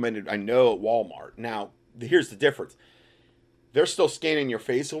implemented, I know, at Walmart. Now, here's the difference. They're still scanning your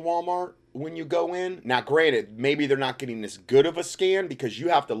face at Walmart when you go in. Now, granted, maybe they're not getting as good of a scan because you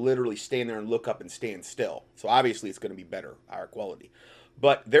have to literally stand there and look up and stand still. So obviously it's going to be better, higher quality.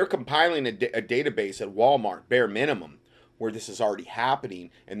 But they're compiling a database at Walmart, bare minimum, where this is already happening,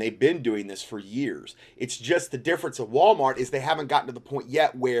 and they've been doing this for years. It's just the difference at Walmart is they haven't gotten to the point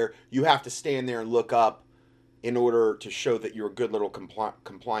yet where you have to stand there and look up in order to show that you're a good little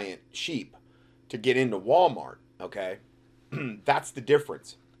compliant sheep to get into Walmart, okay? That's the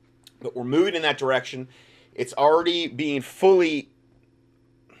difference. But we're moving in that direction. It's already being fully,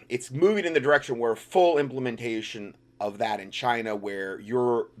 it's moving in the direction where full implementation of that in China, where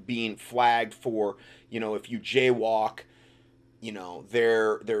you're being flagged for, if you jaywalk,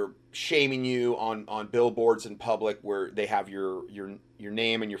 they're shaming you on billboards in public where they have your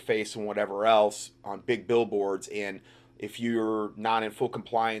name and your face and whatever else on big billboards. And if you're not in full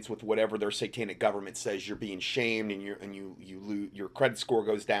compliance with whatever their satanic government says, you're being shamed, and you lose, your credit score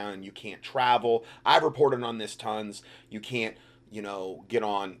goes down, and you can't travel. I've reported on this tons. You can't, get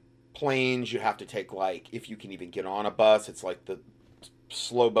on planes. You have to take, if you can even get on a bus, it's like the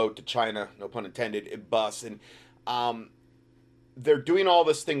slow boat to China, no pun intended, bus. And they're doing all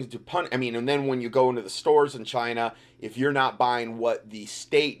these things to and then when you go into the stores in China, if you're not buying what the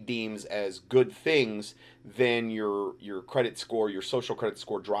state deems as good things, then your credit score, your social credit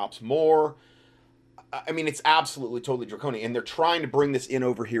score drops more. It's absolutely totally draconian, and they're trying to bring this in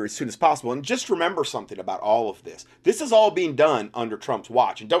over here as soon as possible. And just remember something about all of this. This is all being done under Trump's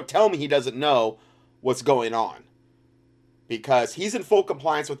watch, and don't tell me he doesn't know what's going on, because he's in full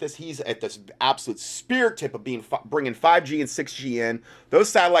compliance with this. He's at this absolute spear tip of bringing 5G and 6G in. Those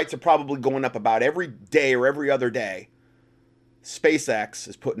satellites are probably going up about every day or every other day. SpaceX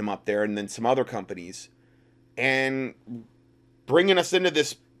is putting them up there, and then some other companies, and bringing us into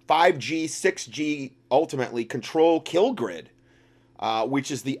this 5G, 6G, ultimately control kill grid, which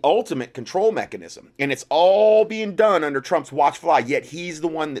is the ultimate control mechanism. And it's all being done under Trump's watchful eye, yet he's the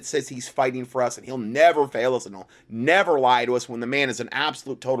one that says he's fighting for us, and he'll never fail us, and he'll never lie to us when the man is an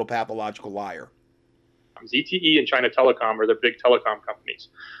absolute total pathological liar. ZTE and China Telecom are the big telecom companies.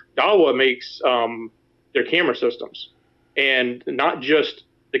 Dahua makes their camera systems, and not just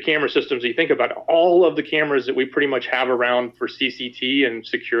the camera systems. You think about it, all of the cameras that we pretty much have around for CCT and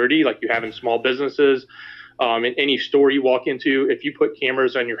security, like you have in small businesses, in any store you walk into. If you put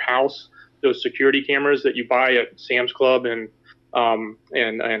cameras on your house, those security cameras that you buy at Sam's Club and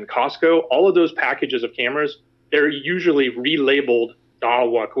Costco, all of those packages of cameras, they're usually relabeled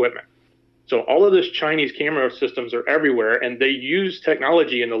Dahua equipment. So all of those Chinese camera systems are everywhere, and they use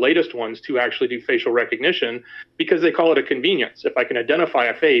technology in the latest ones to actually do facial recognition, because they call it a convenience. If I can identify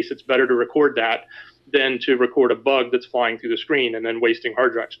a face, it's better to record that than to record a bug that's flying through the screen and then wasting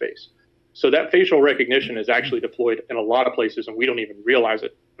hard drive space. So that facial recognition is actually deployed in a lot of places, and we don't even realize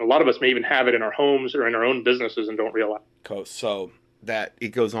it. A lot of us may even have it in our homes or in our own businesses and don't realize it. So that it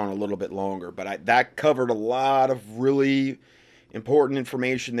goes on a little bit longer, but that covered a lot of really important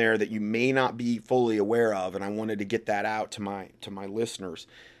information there that you may not be fully aware of, and I wanted to get that out to my listeners.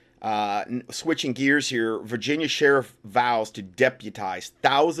 Switching gears here, Virginia sheriff vows to deputize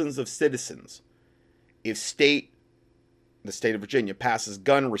thousands of citizens if the state of Virginia passes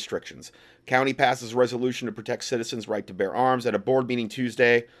gun restrictions. County passes a resolution to protect citizens' right to bear arms. At a board meeting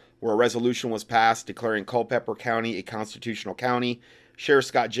Tuesday, where a resolution was passed declaring Culpeper County a constitutional county, Sheriff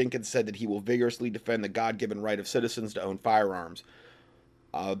Scott Jenkins said that he will vigorously defend the God-given right of citizens to own firearms.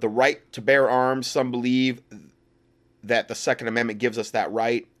 The right to bear arms, some believe that the Second Amendment gives us that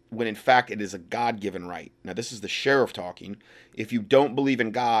right, when in fact it is a God-given right. Now, this is the sheriff talking. If you don't believe in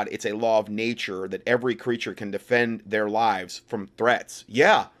God, it's a law of nature that every creature can defend their lives from threats.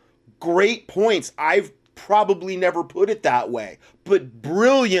 Yeah, great points. I've probably never put it that way, but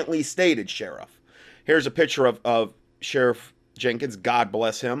brilliantly stated, Sheriff. Here's a picture of Sheriff Jenkins, God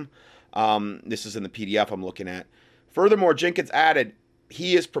bless him. This is in the PDF I'm looking at. Furthermore, Jenkins added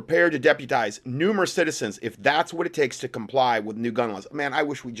he is prepared to deputize numerous citizens if that's what it takes to comply with new gun laws. Man, I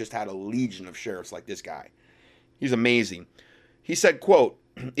wish we just had a legion of sheriffs like this guy. He's amazing. He said, quote,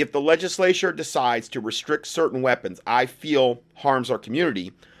 if the legislature decides to restrict certain weapons I feel harms our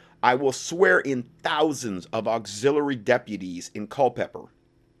community, I will swear in thousands of auxiliary deputies in Culpeper.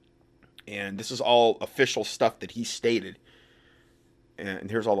 And this is all official stuff that he stated.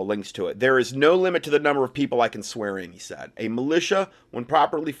 And here's all the links to it. There is no limit to the number of people I can swear in, he said. A militia, when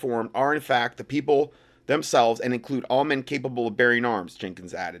properly formed, are in fact the people themselves and include all men capable of bearing arms,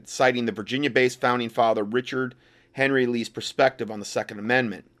 Jenkins added, citing the Virginia-based founding father Richard Henry Lee's perspective on the Second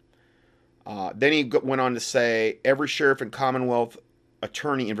Amendment. Then he went on to say, every sheriff and Commonwealth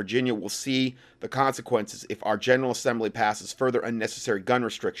attorney in Virginia will see the consequences if our General Assembly passes further unnecessary gun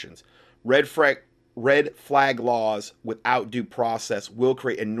restrictions. Red flag laws without due process will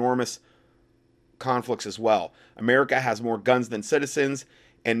create enormous conflicts as well. America has more guns than citizens,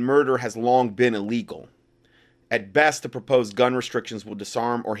 and murder has long been illegal. At best, the proposed gun restrictions will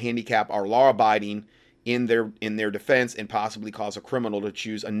disarm or handicap our law-abiding in their defense and possibly cause a criminal to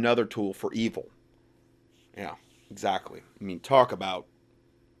choose another tool for evil. Yeah, exactly. I mean, talk about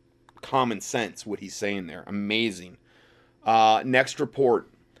common sense, what he's saying there. Amazing. Next report.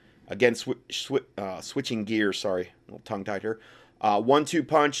 Again, switching gears, sorry, a little tongue-tied here. 1-2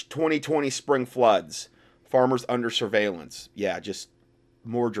 punch, 2020 spring floods. Farmers under surveillance. Yeah, just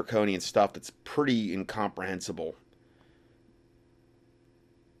more draconian stuff that's pretty incomprehensible.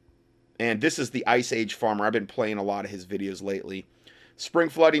 And this is the Ice Age farmer. I've been playing a lot of his videos lately. Spring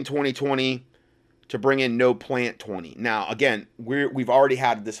flooding 2020 to bring in no plant 20. Now, again, we've already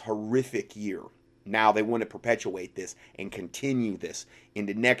had this horrific year. Now they want to perpetuate this and continue this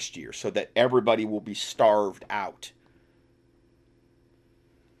into next year so that everybody will be starved out.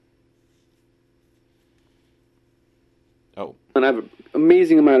 Oh. And I have an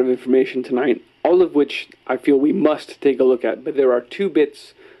amazing amount of information tonight, all of which I feel we must take a look at. But there are two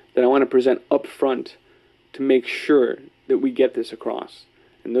bits that I want to present up front to make sure that we get this across.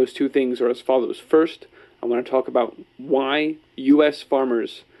 And those two things are as follows. First, I want to talk about why U.S.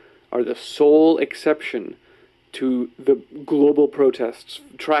 farmers are the sole exception to the global protests.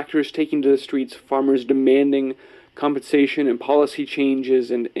 Tractors taking to the streets, farmers demanding compensation and policy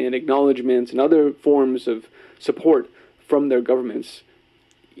changes and acknowledgments and other forms of support from their governments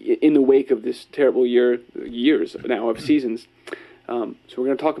in the wake of this terrible years now of seasons. So we're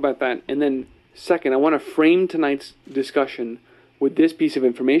going to talk about that. And then second, I want to frame tonight's discussion with this piece of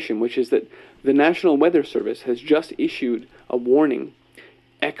information, which is that the National Weather Service has just issued a warning,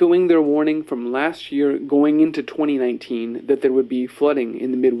 echoing their warning from last year going into 2019 that there would be flooding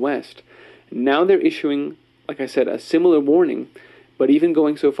in the Midwest. Now they're issuing, like I said, a similar warning, but even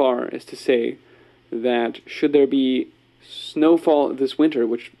going so far as to say that should there be snowfall this winter,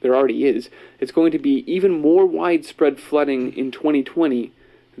 which there already is, it's going to be even more widespread flooding in 2020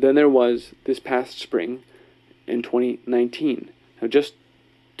 than there was this past spring in 2019. Now, just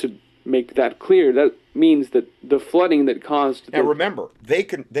to make that clear, that means that the flooding that caused... And remember, they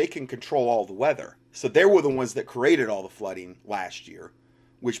can control all the weather. So they were the ones that created all the flooding last year,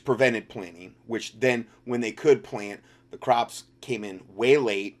 which prevented planting, which then, when they could plant, the crops came in way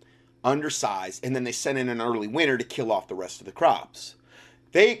late, undersized, and then they sent in an early winter to kill off the rest of the crops.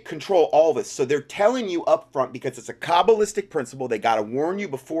 They control all this, so they're telling you up front, because it's a Kabbalistic principle, they got to warn you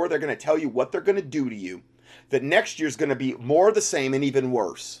before they're going to tell you what they're going to do to you, that next year's going to be more of the same and even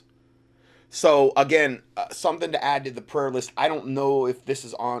worse. So again, something to add to the prayer list. I don't know if this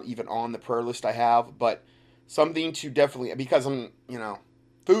is even on the prayer list I have, but something to definitely, because food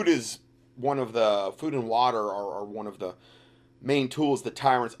and water are one of the main tools that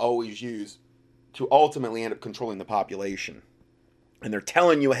tyrants always use to ultimately end up controlling the population. And they're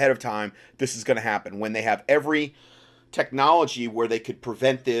telling you ahead of time this is going to happen when they have every technology where they could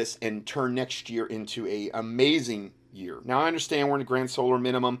prevent this and turn next year into an amazing year. Now, I understand we're in a grand solar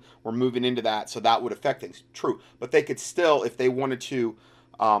minimum. We're moving into that, so that would affect things. True. But they could still, if they wanted to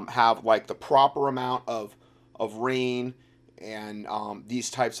have like the proper amount of rain and these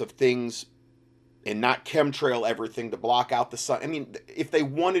types of things, and not chemtrail everything to block out the sun. I mean, if they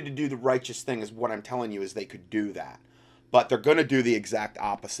wanted to do the righteous thing, is what I'm telling you, is they could do that. But they're going to do the exact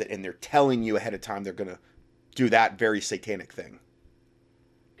opposite, and they're telling you ahead of time they're going to do that very satanic thing.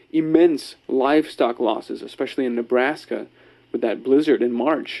 Immense livestock losses, especially in Nebraska with that blizzard in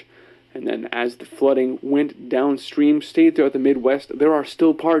March. And then as the flooding went downstream, stayed throughout the Midwest, there are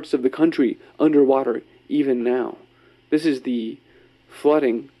still parts of the country underwater even now. This is the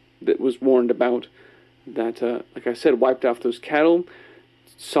flooding that was warned about that, like I said, wiped off those cattle,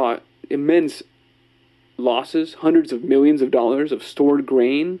 saw immense losses, hundreds of millions of dollars of stored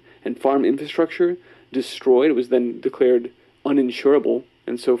grain and farm infrastructure destroyed. It was then declared uninsurable,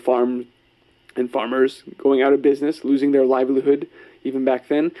 and so farmers going out of business, losing their livelihood even back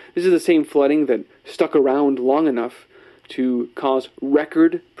then. This is the same flooding that stuck around long enough to cause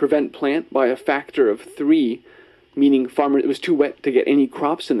record prevent plant by a factor of 3, meaning it was too wet to get any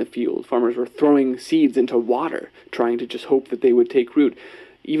crops in the field. Farmers were throwing seeds into water, trying to just hope that they would take root.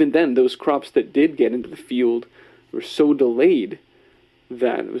 Even then, those crops that did get into the field were so delayed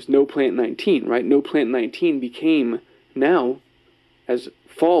that it was no plant 19, right? No plant 19 became now, as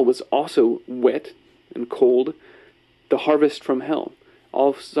fall was also wet and cold, the harvest from hell.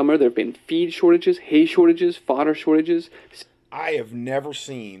 All summer there have been feed shortages, hay shortages, fodder shortages. I have never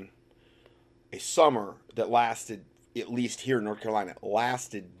seen a summer that lasted, at least here in North Carolina,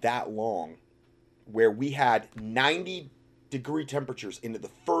 lasted that long, where we had 90-degree temperatures into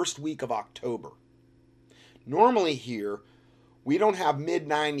the first week of October. Normally here, we don't have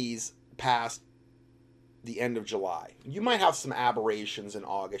mid-90s past the end of July. You might have some aberrations in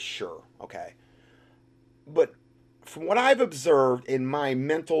August, sure, okay. But from what I've observed in my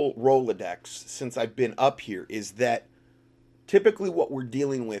mental Rolodex since I've been up here is that typically what we're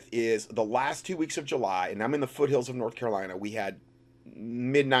dealing with is the last 2 weeks of July, and I'm in the foothills of North Carolina, we had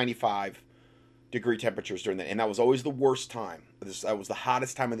mid 95 degree temperatures during that, and that was always the worst time. That was the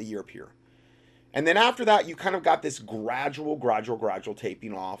hottest time of the year up here. And then after that, you kind of got this gradual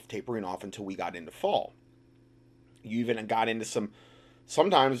tapering off until we got into fall. You even got into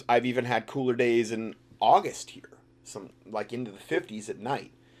sometimes I've even had cooler days in August here, like into the 50s at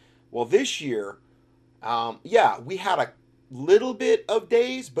night. Well, this year, we had a little bit of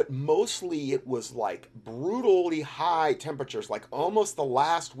days, but mostly it was like brutally high temperatures, like almost the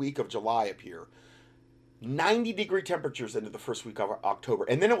last week of July up here. 90 degree temperatures into the first week of October.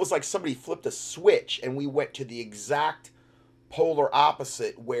 And then it was like somebody flipped a switch and we went to the exact polar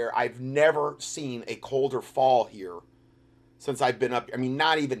opposite, where I've never seen a colder fall here since I've been up. I mean,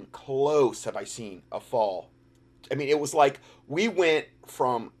 not even close have I seen a fall. I mean, it was like we went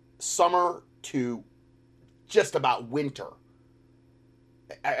from summer to just about winter.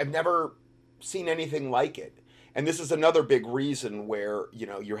 I've never seen anything like it. And this is another big reason where,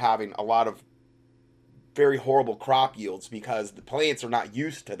 you're having a lot of very horrible crop yields, because the plants are not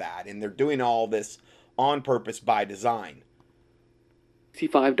used to that, and they're doing all this on purpose by design.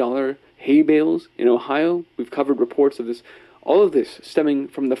 $65 hay bales in Ohio. We've covered reports of this. All of this stemming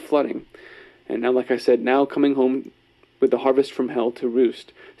from the flooding. And now, like I said, now coming home with the harvest from hell to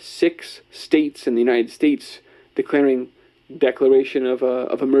roost. 6 states in the United States declaring declaration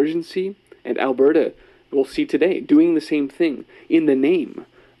of emergency, and Alberta, we'll see today, doing the same thing in the name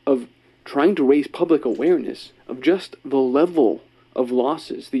of trying to raise public awareness of just the level of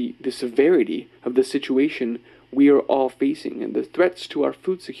losses, the severity of the situation we are all facing, and the threats to our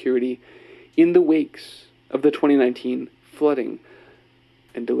food security in the wakes of the 2019 flooding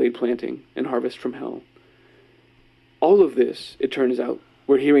and delayed planting and harvest from hell. All of this, it turns out,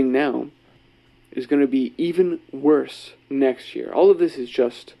 we're hearing now, is going to be even worse next year. All of this is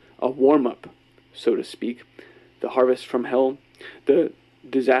just a warm-up, so to speak. The harvest from hell, the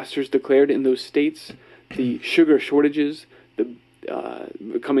disasters declared in those states, the sugar shortages, the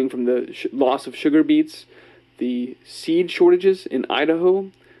coming from the loss of sugar beets, the seed shortages in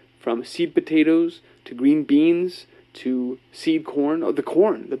Idaho, from seed potatoes to green beans to seed corn,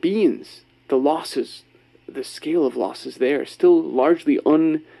 the beans, the losses, the scale of losses there, still largely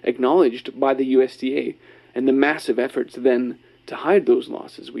unacknowledged by the USDA, and the massive efforts then to hide those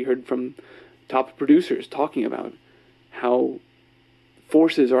losses. We heard from top producers talking about how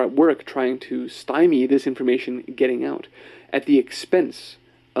forces are at work trying to stymie this information getting out at the expense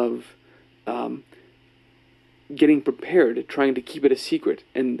of getting prepared, trying to keep it a secret,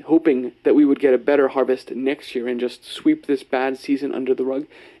 and hoping that we would get a better harvest next year and just sweep this bad season under the rug.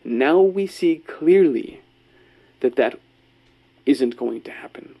 Now we see clearly that isn't going to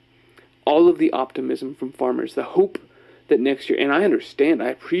happen. All of the optimism from farmers, the hope that next year, and I understand, I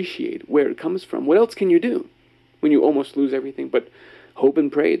appreciate where it comes from. What else can you do when you almost lose everything but hope and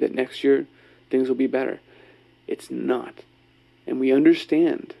pray that next year things will be better? It's not. And we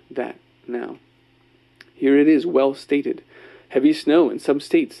understand that now. Here it is, well stated. Heavy snow in some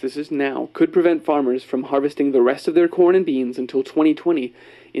states, this is now, could prevent farmers from harvesting the rest of their corn and beans until 2020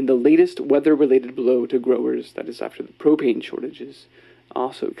 in the latest weather-related blow to growers. That is after the propane shortages,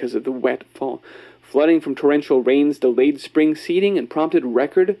 also because of the wet fall. Flooding from torrential rains delayed spring seeding and prompted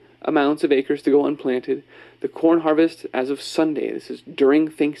record amounts of acres to go unplanted. The corn harvest as of Sunday, this is during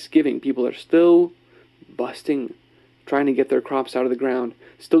Thanksgiving, people are still busting, trying to get their crops out of the ground.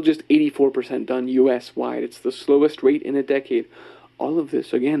 Still just 84% done U.S.-wide. It's the slowest rate in a decade. All of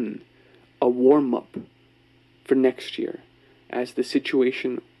this, again, a warm-up for next year as the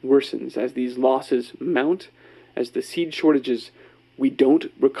situation worsens, as these losses mount, as the seed shortages we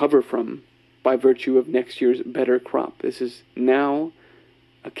don't recover from by virtue of next year's better crop. This is now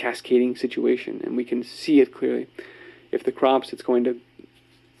a cascading situation, and we can see it clearly. If the crops, it's going to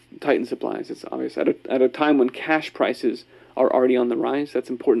tighten supplies. It's obvious. At a time when cash prices are already on the rise, that's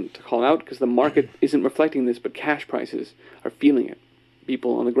important to call out because the market isn't reflecting this, but cash prices are feeling it.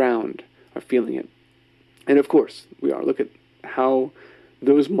 People on the ground are feeling it. And of course, we are. Look at how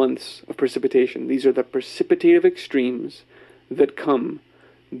those months of precipitation, these are the precipitative extremes that come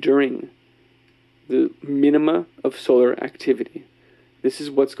during the minima of solar activity. This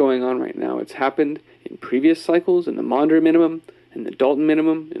is what's going on right now. It's happened in previous cycles, in the Maunder minimum, in the Dalton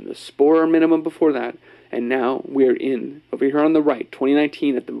minimum, in the Sporer minimum before that, and now we're in, over here on the right,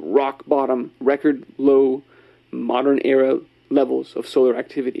 2019 at the rock bottom, record low, modern era levels of solar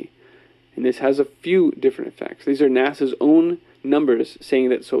activity. And this has a few different effects. These are NASA's own numbers saying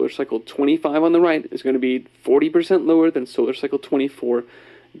that solar cycle 25 on the right is going to be 40% lower than solar cycle 24,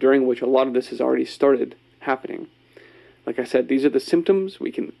 during which a lot of this has already started happening. Like I said, these are the symptoms.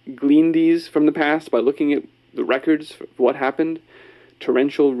 We can glean these from the past by looking at the records of what happened.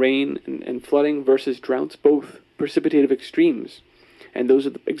 torrential rain and flooding versus droughts, both precipitative extremes. And those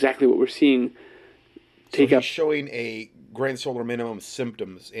are exactly what we're seeing take up. He's showing a grand solar minimum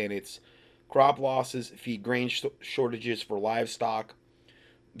symptoms, and it's crop losses, feed grain shortages for livestock.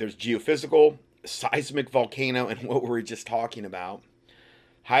 There's geophysical, seismic volcano, and what we were just talking about.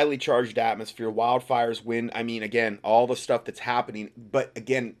 Highly charged atmosphere, wildfires, wind. I mean, again, all the stuff that's happening. But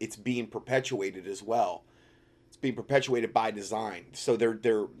again, it's being perpetuated as well. It's being perpetuated by design. So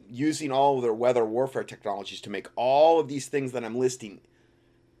they're using all of their weather warfare technologies to make all of these things that I'm listing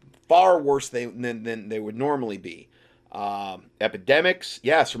far worse than they would normally be. Epidemics.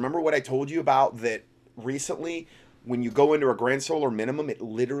 Yes, remember what I told you about that recently? When you go into a grand solar minimum, it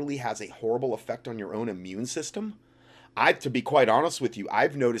literally has a horrible effect on your own immune system. To be quite honest with you,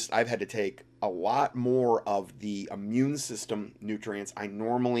 I've noticed I've had to take a lot more of the immune system nutrients I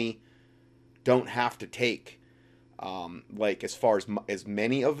normally don't have to take. Like as far as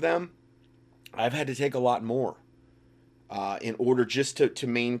many of them, I've had to take a lot more in order just to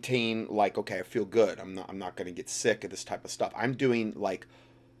maintain, like, okay, I feel good. I'm not going to get sick of this type of stuff. I'm doing like,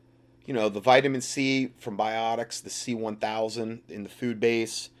 the vitamin C from Biotics, the C1000 in the food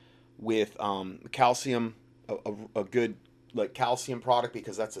base with calcium. A good like calcium product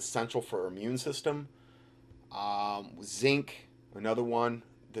because that's essential for our immune system. Zinc, another one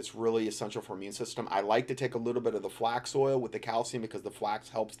that's really essential for our immune system. I like to take a little bit of the flax oil with the calcium because the flax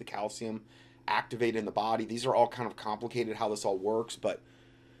helps the calcium activate in the body. These are all kind of complicated how this all works, but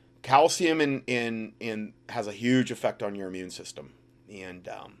calcium in has a huge effect on your immune system. And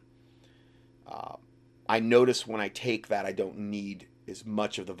I notice when I take that, I don't need as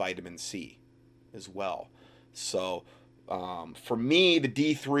much of the vitamin C as well. So for me, the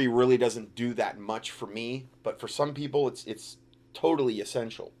D3 really doesn't do that much for me, but for some people, it's totally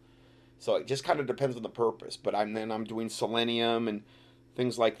essential. So it just kind of depends on the purpose. But I'm doing selenium and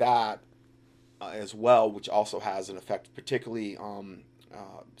things like that as well, which also has an effect. Particularly,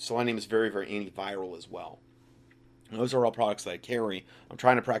 selenium is very, very antiviral as well. And those are all products that I carry. I'm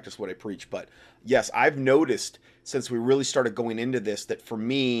trying to practice what I preach, but yes, I've noticed since we really started going into this that for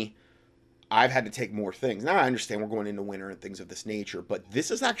me, I've had to take more things. Now I understand we're going into winter and things of this nature, but this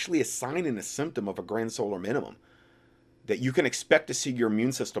is actually a sign and a symptom of a grand solar minimum that you can expect to see your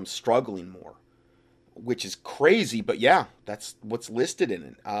immune system struggling more, which is crazy, but yeah, that's what's listed in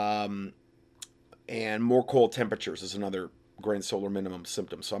it. And more cold temperatures is another grand solar minimum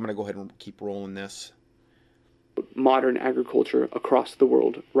symptom. So I'm going to go ahead and keep rolling this. Modern agriculture across the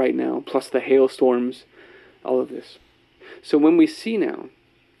world right now, plus the hailstorms, all of this. So when we see now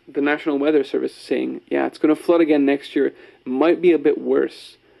the National Weather Service is saying, yeah, it's going to flood again next year, might be a bit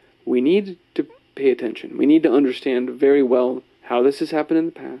worse, we need to pay attention. We need to understand very well how this has happened in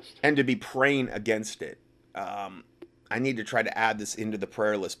the past. And to be praying against it. I need to try to add this into the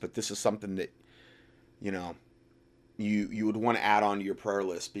prayer list, but this is something that, you would want to add on to your prayer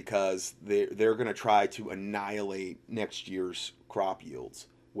list because they're going to try to annihilate next year's crop yields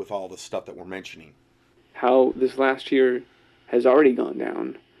with all the stuff that we're mentioning. How this last year has already gone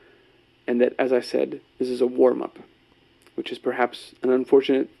down. And that, as I said, this is a warm-up, which is perhaps an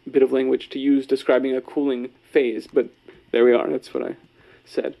unfortunate bit of language to use describing a cooling phase, but there we are, that's what I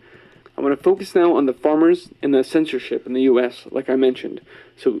said. I want to focus now on the farmers and the censorship in the U.S., like I mentioned.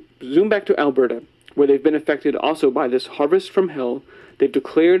 So zoom back to Alberta, where they've been affected also by this harvest from hell. They've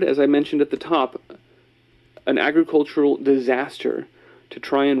declared, as I mentioned at the top, an agricultural disaster to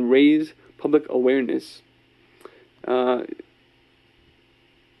try and raise public awareness.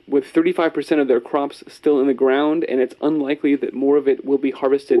 With 35% of their crops still in the ground, and it's unlikely that more of it will be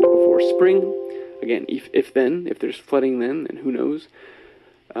harvested before spring. Again, if there's flooding then, and who knows.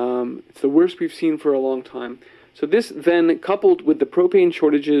 It's the worst we've seen for a long time. So this then, coupled with the propane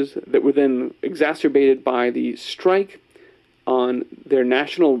shortages that were then exacerbated by the strike on their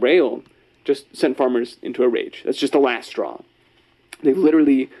national rail, just sent farmers into a rage. That's just the last straw. They've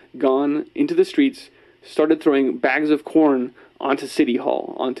literally gone into the streets, started throwing bags of corn onto City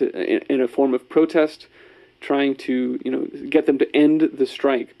Hall, in a form of protest, trying to get them to end the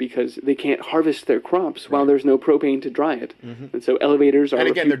strike because they can't harvest their crops while there's no propane to dry it. Mm-hmm. And so elevators are... And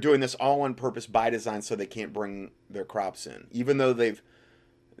again, they're doing this all on purpose by design so they can't bring their crops in, even though they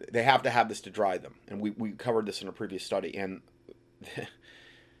have to have this to dry them. And we covered this in a previous study. And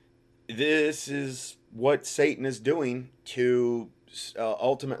this is what Satan is doing to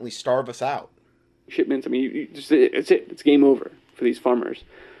ultimately starve us out. Shipments, I mean, it's game over for these farmers.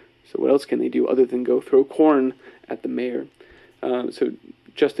 So what else can they do other than go throw corn at the mayor? So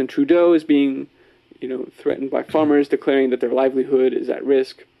Justin Trudeau is being, threatened by farmers, declaring that their livelihood is at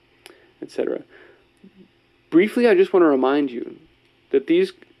risk, etc. Briefly, I just want to remind you that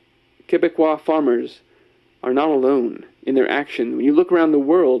these Quebecois farmers are not alone in their action. When you look around the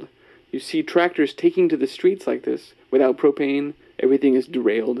world, you see tractors taking to the streets like this without propane. Everything is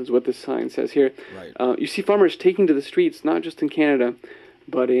derailed, is what this sign says here. Right. You see farmers taking to the streets, not just in Canada,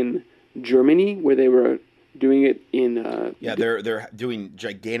 but in Germany, where they were doing it in... they're doing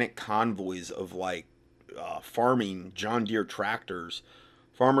gigantic convoys of, like, farming John Deere tractors.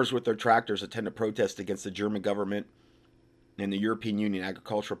 Farmers with their tractors attend a protest against the German government and the European Union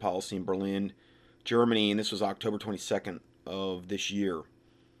agricultural policy in Berlin, Germany, and this was October 22nd of this year.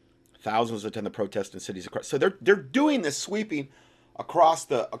 Thousands attend the protest in cities across. So they're doing this sweeping across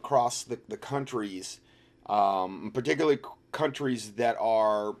the countries, particularly countries that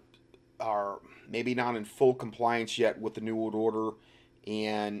are maybe not in full compliance yet with the New World Order,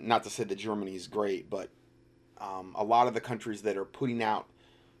 and not to say that Germany is great, but a lot of the countries that are putting out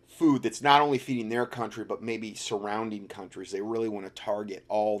food that's not only feeding their country but maybe surrounding countries, they really want to target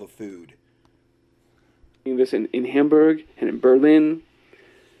all the food. This in Hamburg and in Berlin.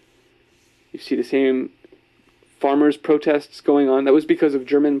 You see the same farmers' protests going on. That was because of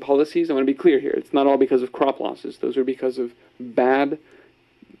German policies. I want to be clear here. It's not all because of crop losses. Those are because of bad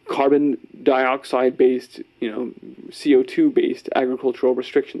carbon dioxide-based, CO2-based agricultural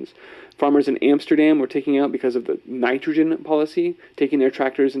restrictions. Farmers in Amsterdam were taking out because of the nitrogen policy, taking their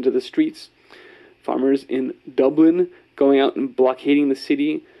tractors into the streets. Farmers in Dublin going out and blockading the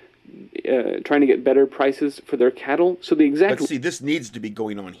city, trying to get better prices for their cattle. So the exact... But see, this needs to be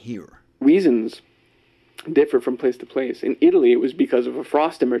going on here. Reasons differ from place to place. In Italy, it was because of a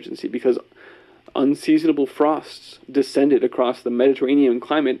frost emergency, because unseasonable frosts descended across the Mediterranean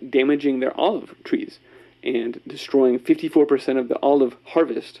climate, damaging their olive trees and destroying 54% of the olive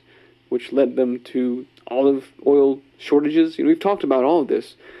harvest, which led them to olive oil shortages. We've talked about all of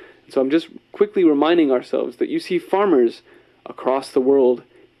this. So I'm just quickly reminding ourselves that you see farmers across the world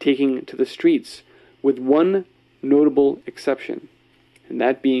taking to the streets, with one notable exception, and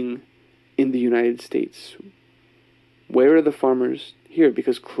that being in the United States. Where are the farmers here?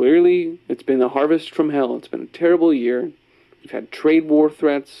 Because clearly it's been a harvest from hell. It's been a terrible year. We've had trade war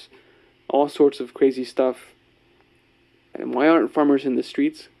threats, all sorts of crazy stuff. And why aren't farmers in the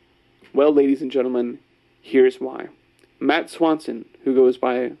streets? Well, ladies and gentlemen, here's why. Matt Swanson, who goes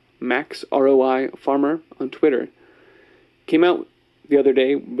by Max ROI Farmer on Twitter, came out the other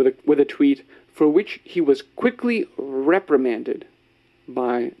day with a tweet for which he was quickly reprimanded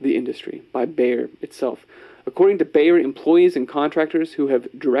by the industry, by Bayer itself. According to Bayer employees and contractors who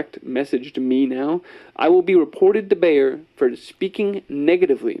have direct messaged me now, I will be reported to Bayer for speaking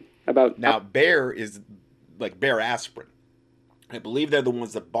negatively about... Now, Bayer is like Bayer aspirin. I believe they're the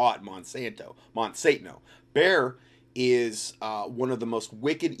ones that bought Monsanto. Bayer is one of the most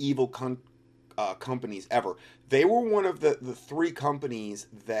wicked, evil companies ever. They were one of the three companies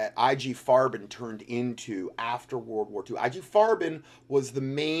that IG Farben turned into after World War II. IG Farben was the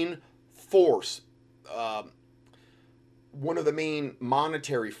main force, one of the main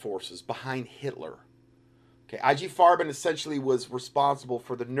monetary forces behind Hitler. Okay, IG Farben essentially was responsible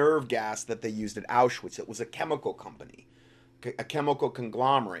for the nerve gas that they used at Auschwitz. It was a chemical company, okay, a chemical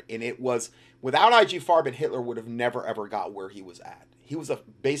conglomerate, and it was, without IG Farben, Hitler would have never ever got where he was at. He was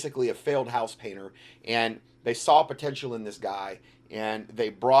basically a failed house painter, and they saw potential in this guy, and they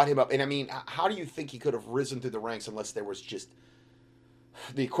brought him up. And I mean, how do you think he could have risen through the ranks unless there was just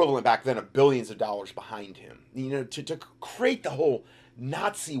the equivalent back then of billions of dollars behind him? To create the whole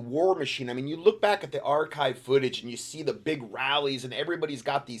Nazi war machine. I mean, you look back at the archive footage and you see the big rallies, and everybody's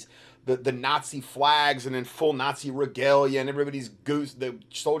got the Nazi flags and in full Nazi regalia, and the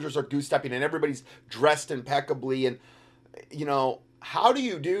soldiers are goose-stepping, and everybody's dressed impeccably. And how do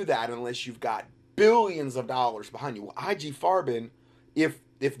you do that unless you've got billions of dollars behind you? Well, IG Farben, if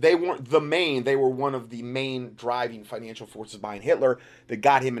they weren't the main, they were one of the main driving financial forces behind Hitler that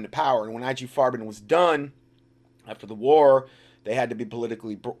got him into power. And when IG Farben was done after the war, they had to be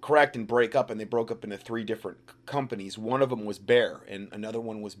politically correct and break up, and they broke up into three different companies. One of them was Bayer, and another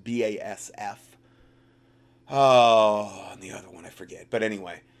one was BASF. Oh, and the other one I forget. But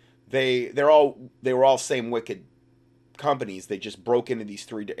anyway, they were all same wicked companies. They just broke into these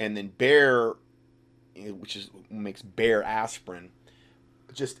three, and then Bayer, which makes Bayer aspirin,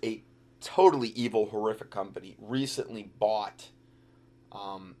 just a totally evil, horrific company, recently bought,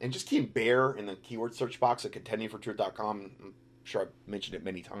 and just key in Bayer in the keyword search box at contendingfortruth.com. I'm sure I've mentioned it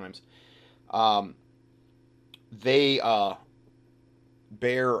many times. Bayer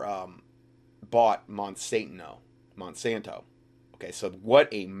bought Monsanto. Okay, so what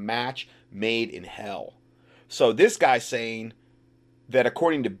a match made in hell. So this guy's saying that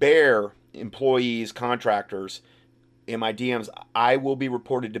according to Bayer employees, contractors, in my DMs, I will be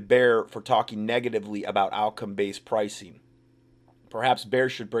reported to Bear for talking negatively about outcome-based pricing. Perhaps Bear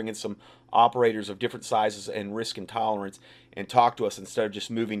should bring in some operators of different sizes and risk intolerance and talk to us instead of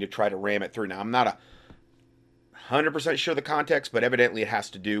just moving to try to ram it through. Now, I'm not 100% sure the context, but evidently it has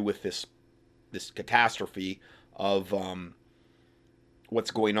to do with this catastrophe of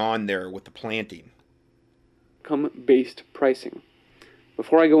what's going on there with the planting. Outcome-based pricing.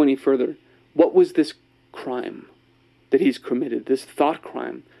 Before I go any further, what was this crime that he's committed, this thought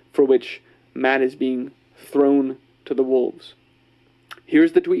crime for which Matt is being thrown to the wolves?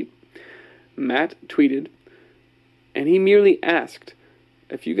 Here's the tweet. Matt tweeted, and he merely asked,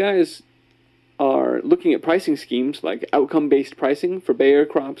 if you guys are looking at pricing schemes like outcome-based pricing for Bayer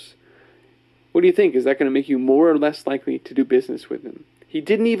crops, what do you think? Is that going to make you more or less likely to do business with them? He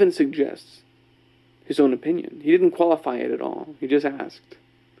didn't even suggest his own opinion. He didn't qualify it at all. He just asked,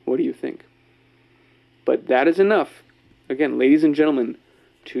 what do you think? But that is enough, again, ladies and gentlemen,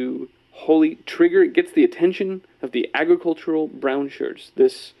 to wholly trigger, it gets the attention of the agricultural brown shirts.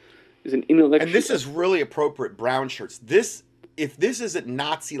 This is an intellectual... And this is really appropriate, brown shirts. If this isn't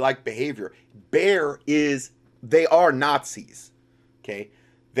Nazi-like behavior, they are Nazis, okay?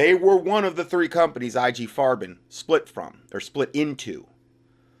 They were one of the 3 companies IG Farben split into.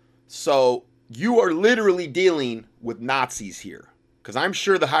 So you are literally dealing with Nazis here, because I'm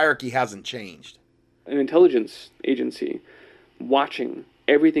sure the hierarchy hasn't changed. An intelligence agency watching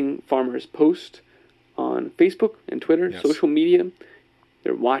everything farmers post on Facebook and Twitter, yes. Social media.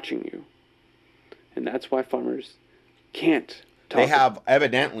 They're watching you. And that's why farmers can't talk. They have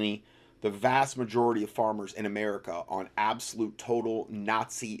evidently the vast majority of farmers in America on absolute total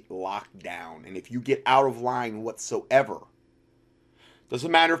Nazi lockdown. And if you get out of line whatsoever,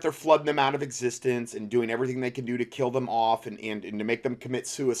 doesn't matter if they're flooding them out of existence and doing everything they can do to kill them off and to make them commit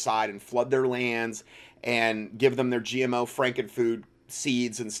suicide and flood their lands and give them their GMO Frankenfood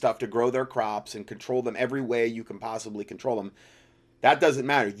seeds and stuff to grow their crops and control them every way you can possibly control them. That doesn't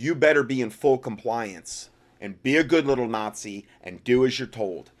matter. You better be in full compliance and be a good little Nazi and do as you're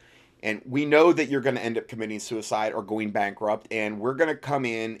told. And we know that you're going to end up committing suicide or going bankrupt, and we're going to come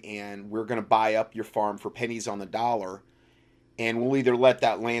in and we're going to buy up your farm for pennies on the dollar, and we'll either let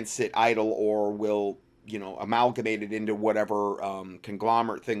that land sit idle or we'll, amalgamate it into whatever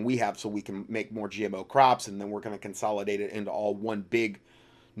conglomerate thing we have so we can make more GMO crops, and then we're going to consolidate it into all one big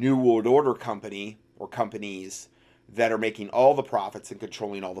New World Order company or companies that are making all the profits and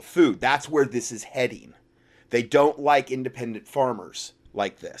controlling all the food. That's where this is heading. They don't like independent farmers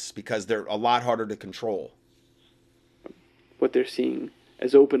like this because they're a lot harder to control. What they're seeing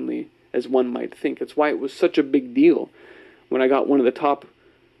as openly as one might think. That's why it was such a big deal when I got one of the top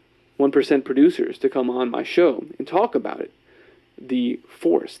 1% producers to come on my show and talk about it. The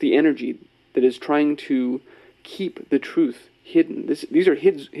force, the energy that is trying to keep the truth hidden. These are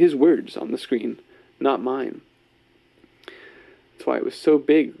his words on the screen, not mine. That's why it was so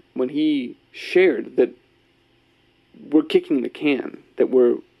big when he shared that we're kicking the can, that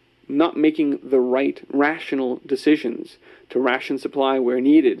we're not making the right rational decisions to ration supply where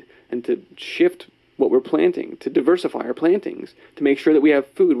needed and to shift what we're planting, to diversify our plantings, to make sure that we have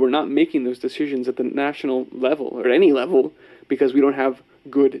food. We're not making those decisions at the national level or at any level because we don't have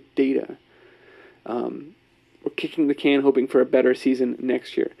good data. We're kicking the can hoping for a better season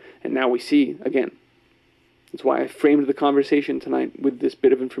next year. And now we see, again, that's why I framed the conversation tonight with this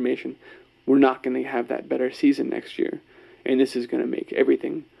bit of information. We're not going to have that better season next year. And this is going to make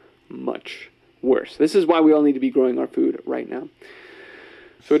everything much worse. This is why we all need to be growing our food right now.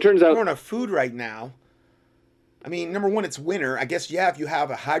 So it turns out... Growing our food right now, I mean, number one, it's winter. I guess, yeah, if you have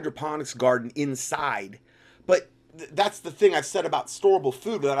a hydroponics garden inside. But that's the thing I've said about storable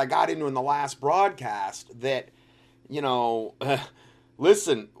food that I got into in the last broadcast, that,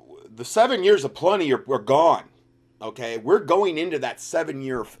 listen, the 7 years of plenty are gone. Okay, we're going into that 7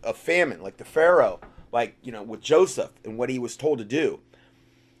 year of famine, like the Pharaoh, with Joseph and what he was told to do.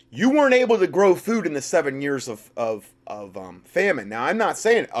 You weren't able to grow food in the 7 years of famine. Now, I'm not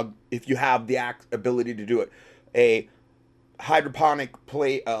saying if you have the ability to do it, a hydroponic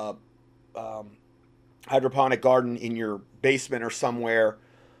hydroponic garden in your basement or somewhere.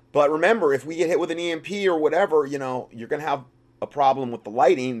 But remember, if we get hit with an EMP or whatever, you're going to have a problem with the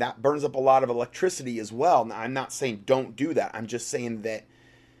lighting. That burns up a lot of electricity as well. Now, I'm not saying don't do that. I'm just saying that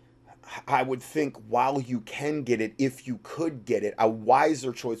I would think while you can get it, if you could get it, a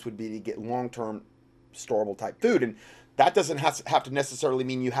wiser choice would be to get long-term storable type food. And that doesn't have to necessarily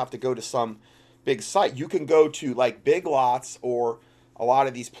mean you have to go to some big site. You can go to like Big Lots or a lot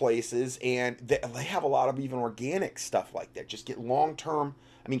of these places, and they have a lot of even organic stuff like that. Just get long-term.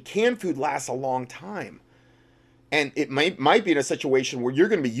 I mean, canned food lasts a long time. And it might be in a situation where you're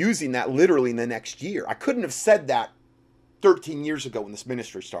going to be using that literally in the next year. I couldn't have said that 13 years ago when this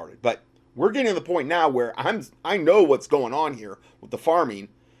ministry started, but we're getting to the point now where I know what's going on here with the farming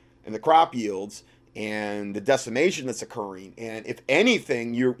and the crop yields and the decimation that's occurring. And if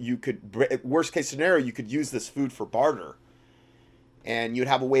anything, you could, worst case scenario, you could use this food for barter, and you'd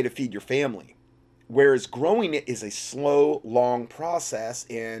have a way to feed your family. Whereas growing it is a slow, long process,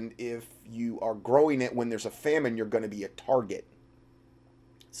 and if you are growing it when there's a famine, you're going to be a target.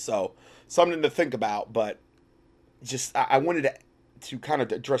 So something to think about, but just I wanted to kind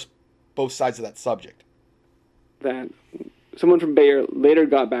of address both sides of that subject. That someone from Bayer later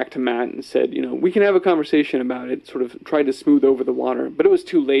got back to Matt and said, we can have a conversation about it, sort of tried to smooth over the water, but it was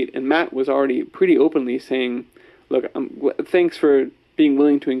too late, and Matt was already pretty openly saying, look, thanks for being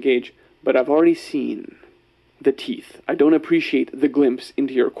willing to engage, but I've already seen the teeth. I don't appreciate the glimpse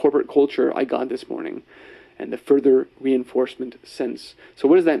into your corporate culture I got this morning, and the further reinforcement sense. So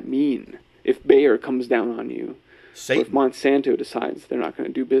what does that mean if Bayer comes down on you? Or if Monsanto decides they're not going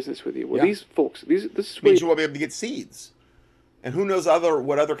to do business with you? Well, these folks, this is means you won't be able to get seeds. And who knows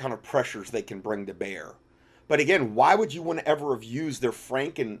what other kind of pressures they can bring to bear. But again, why would you want to ever have used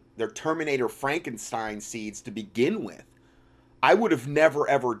their Terminator Frankenstein seeds to begin with? I would have never,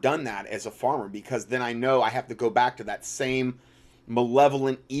 ever done that as a farmer, because then I know I have to go back to that same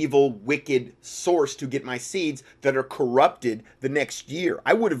malevolent, evil, wicked source to get my seeds that are corrupted the next year.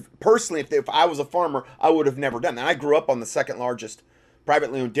 I would have, personally, if I was a farmer, I would have never done that. I grew up on the second largest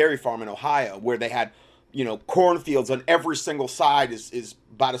privately owned dairy farm in Ohio, where they had, cornfields on every single side is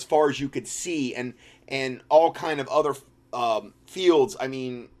about as far as you could see, and all kind of other fields,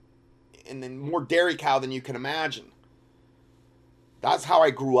 and then more dairy cow than you can imagine. That's how I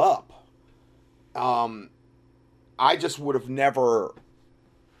grew up. I just would have never,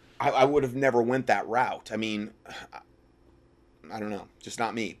 I would have never went that route. I don't know, just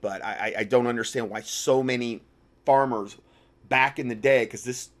not me. But I don't understand why so many farmers back in the day, because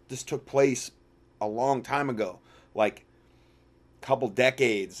this took place a long time ago, like a couple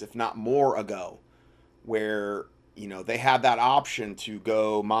decades, if not more ago, where, they had that option to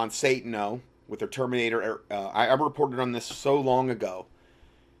go Monsanto with their Terminator. I reported on this so long ago,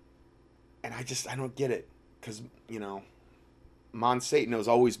 and I don't get it, because Monsanto has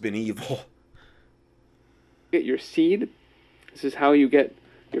always been evil. Get your seed. This is how you get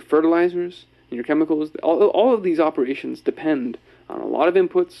your fertilizers and your chemicals. All of these operations depend on a lot of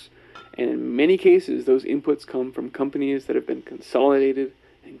inputs, and in many cases, those inputs come from companies that have been consolidated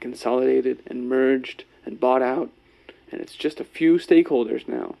and merged and bought out, and it's just a few stakeholders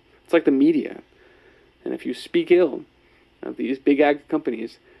now. It's like the media. And if you speak ill of these big ag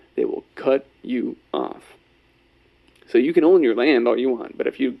companies, they will cut you off. So you can own your land all you want, but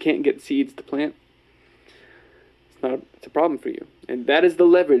if you can't get seeds to plant, it's a problem for you. And that is the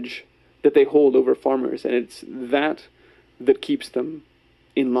leverage that they hold over farmers, and it's that keeps them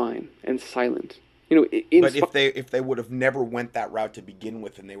in line and silent. But if they would have never went that route to begin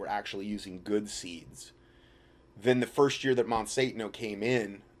with, and they were actually using good seeds, then the first year that Monsanto came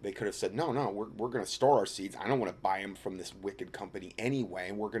in, they could have said, no, we're going to store our seeds. I don't want to buy them from this wicked company anyway,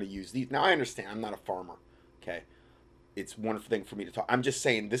 and we're going to use these. Now, I understand. I'm not a farmer, okay? It's one thing for me to talk. I'm just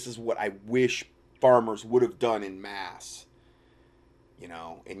saying this is what I wish farmers would have done in mass,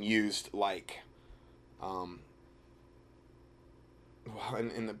 and used, in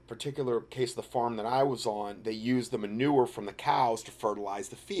the particular case of the farm that I was on, they used the manure from the cows to fertilize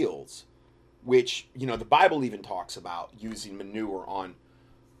the fields, which, the Bible even talks about using manure on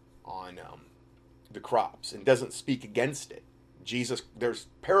the crops and doesn't speak against it. There's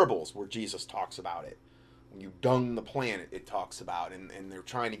parables where Jesus talks about it. When you dung the plant, it talks about, and they're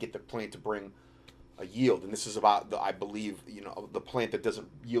trying to get the plant to bring a yield. And this is about I believe, the plant that doesn't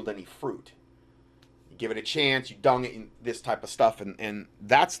yield any fruit. You give it a chance, you dung it, and this type of stuff, and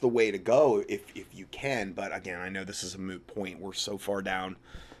that's the way to go if you can. But again, I know this is a moot point. We're so far down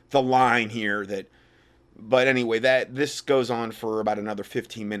the line here but anyway, this goes on for about another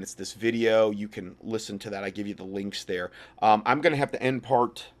 15 minutes, this video. You can listen to that. I give you the links there. I'm going to have to end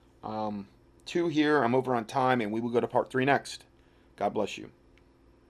part 2 here. I'm over on time, and we will go to part 3 next. God bless you.